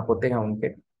प्रश्न होते हैं उनके।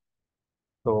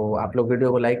 तो आप लोग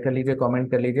वीडियो को लाइक कर लीजिए, कमेंट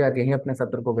कर लीजिए। आज यहीं अपने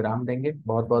सत्र को विराम देंगे।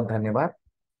 बहुत बहुत धन्यवाद।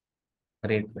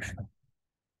 हरे कृष्ण।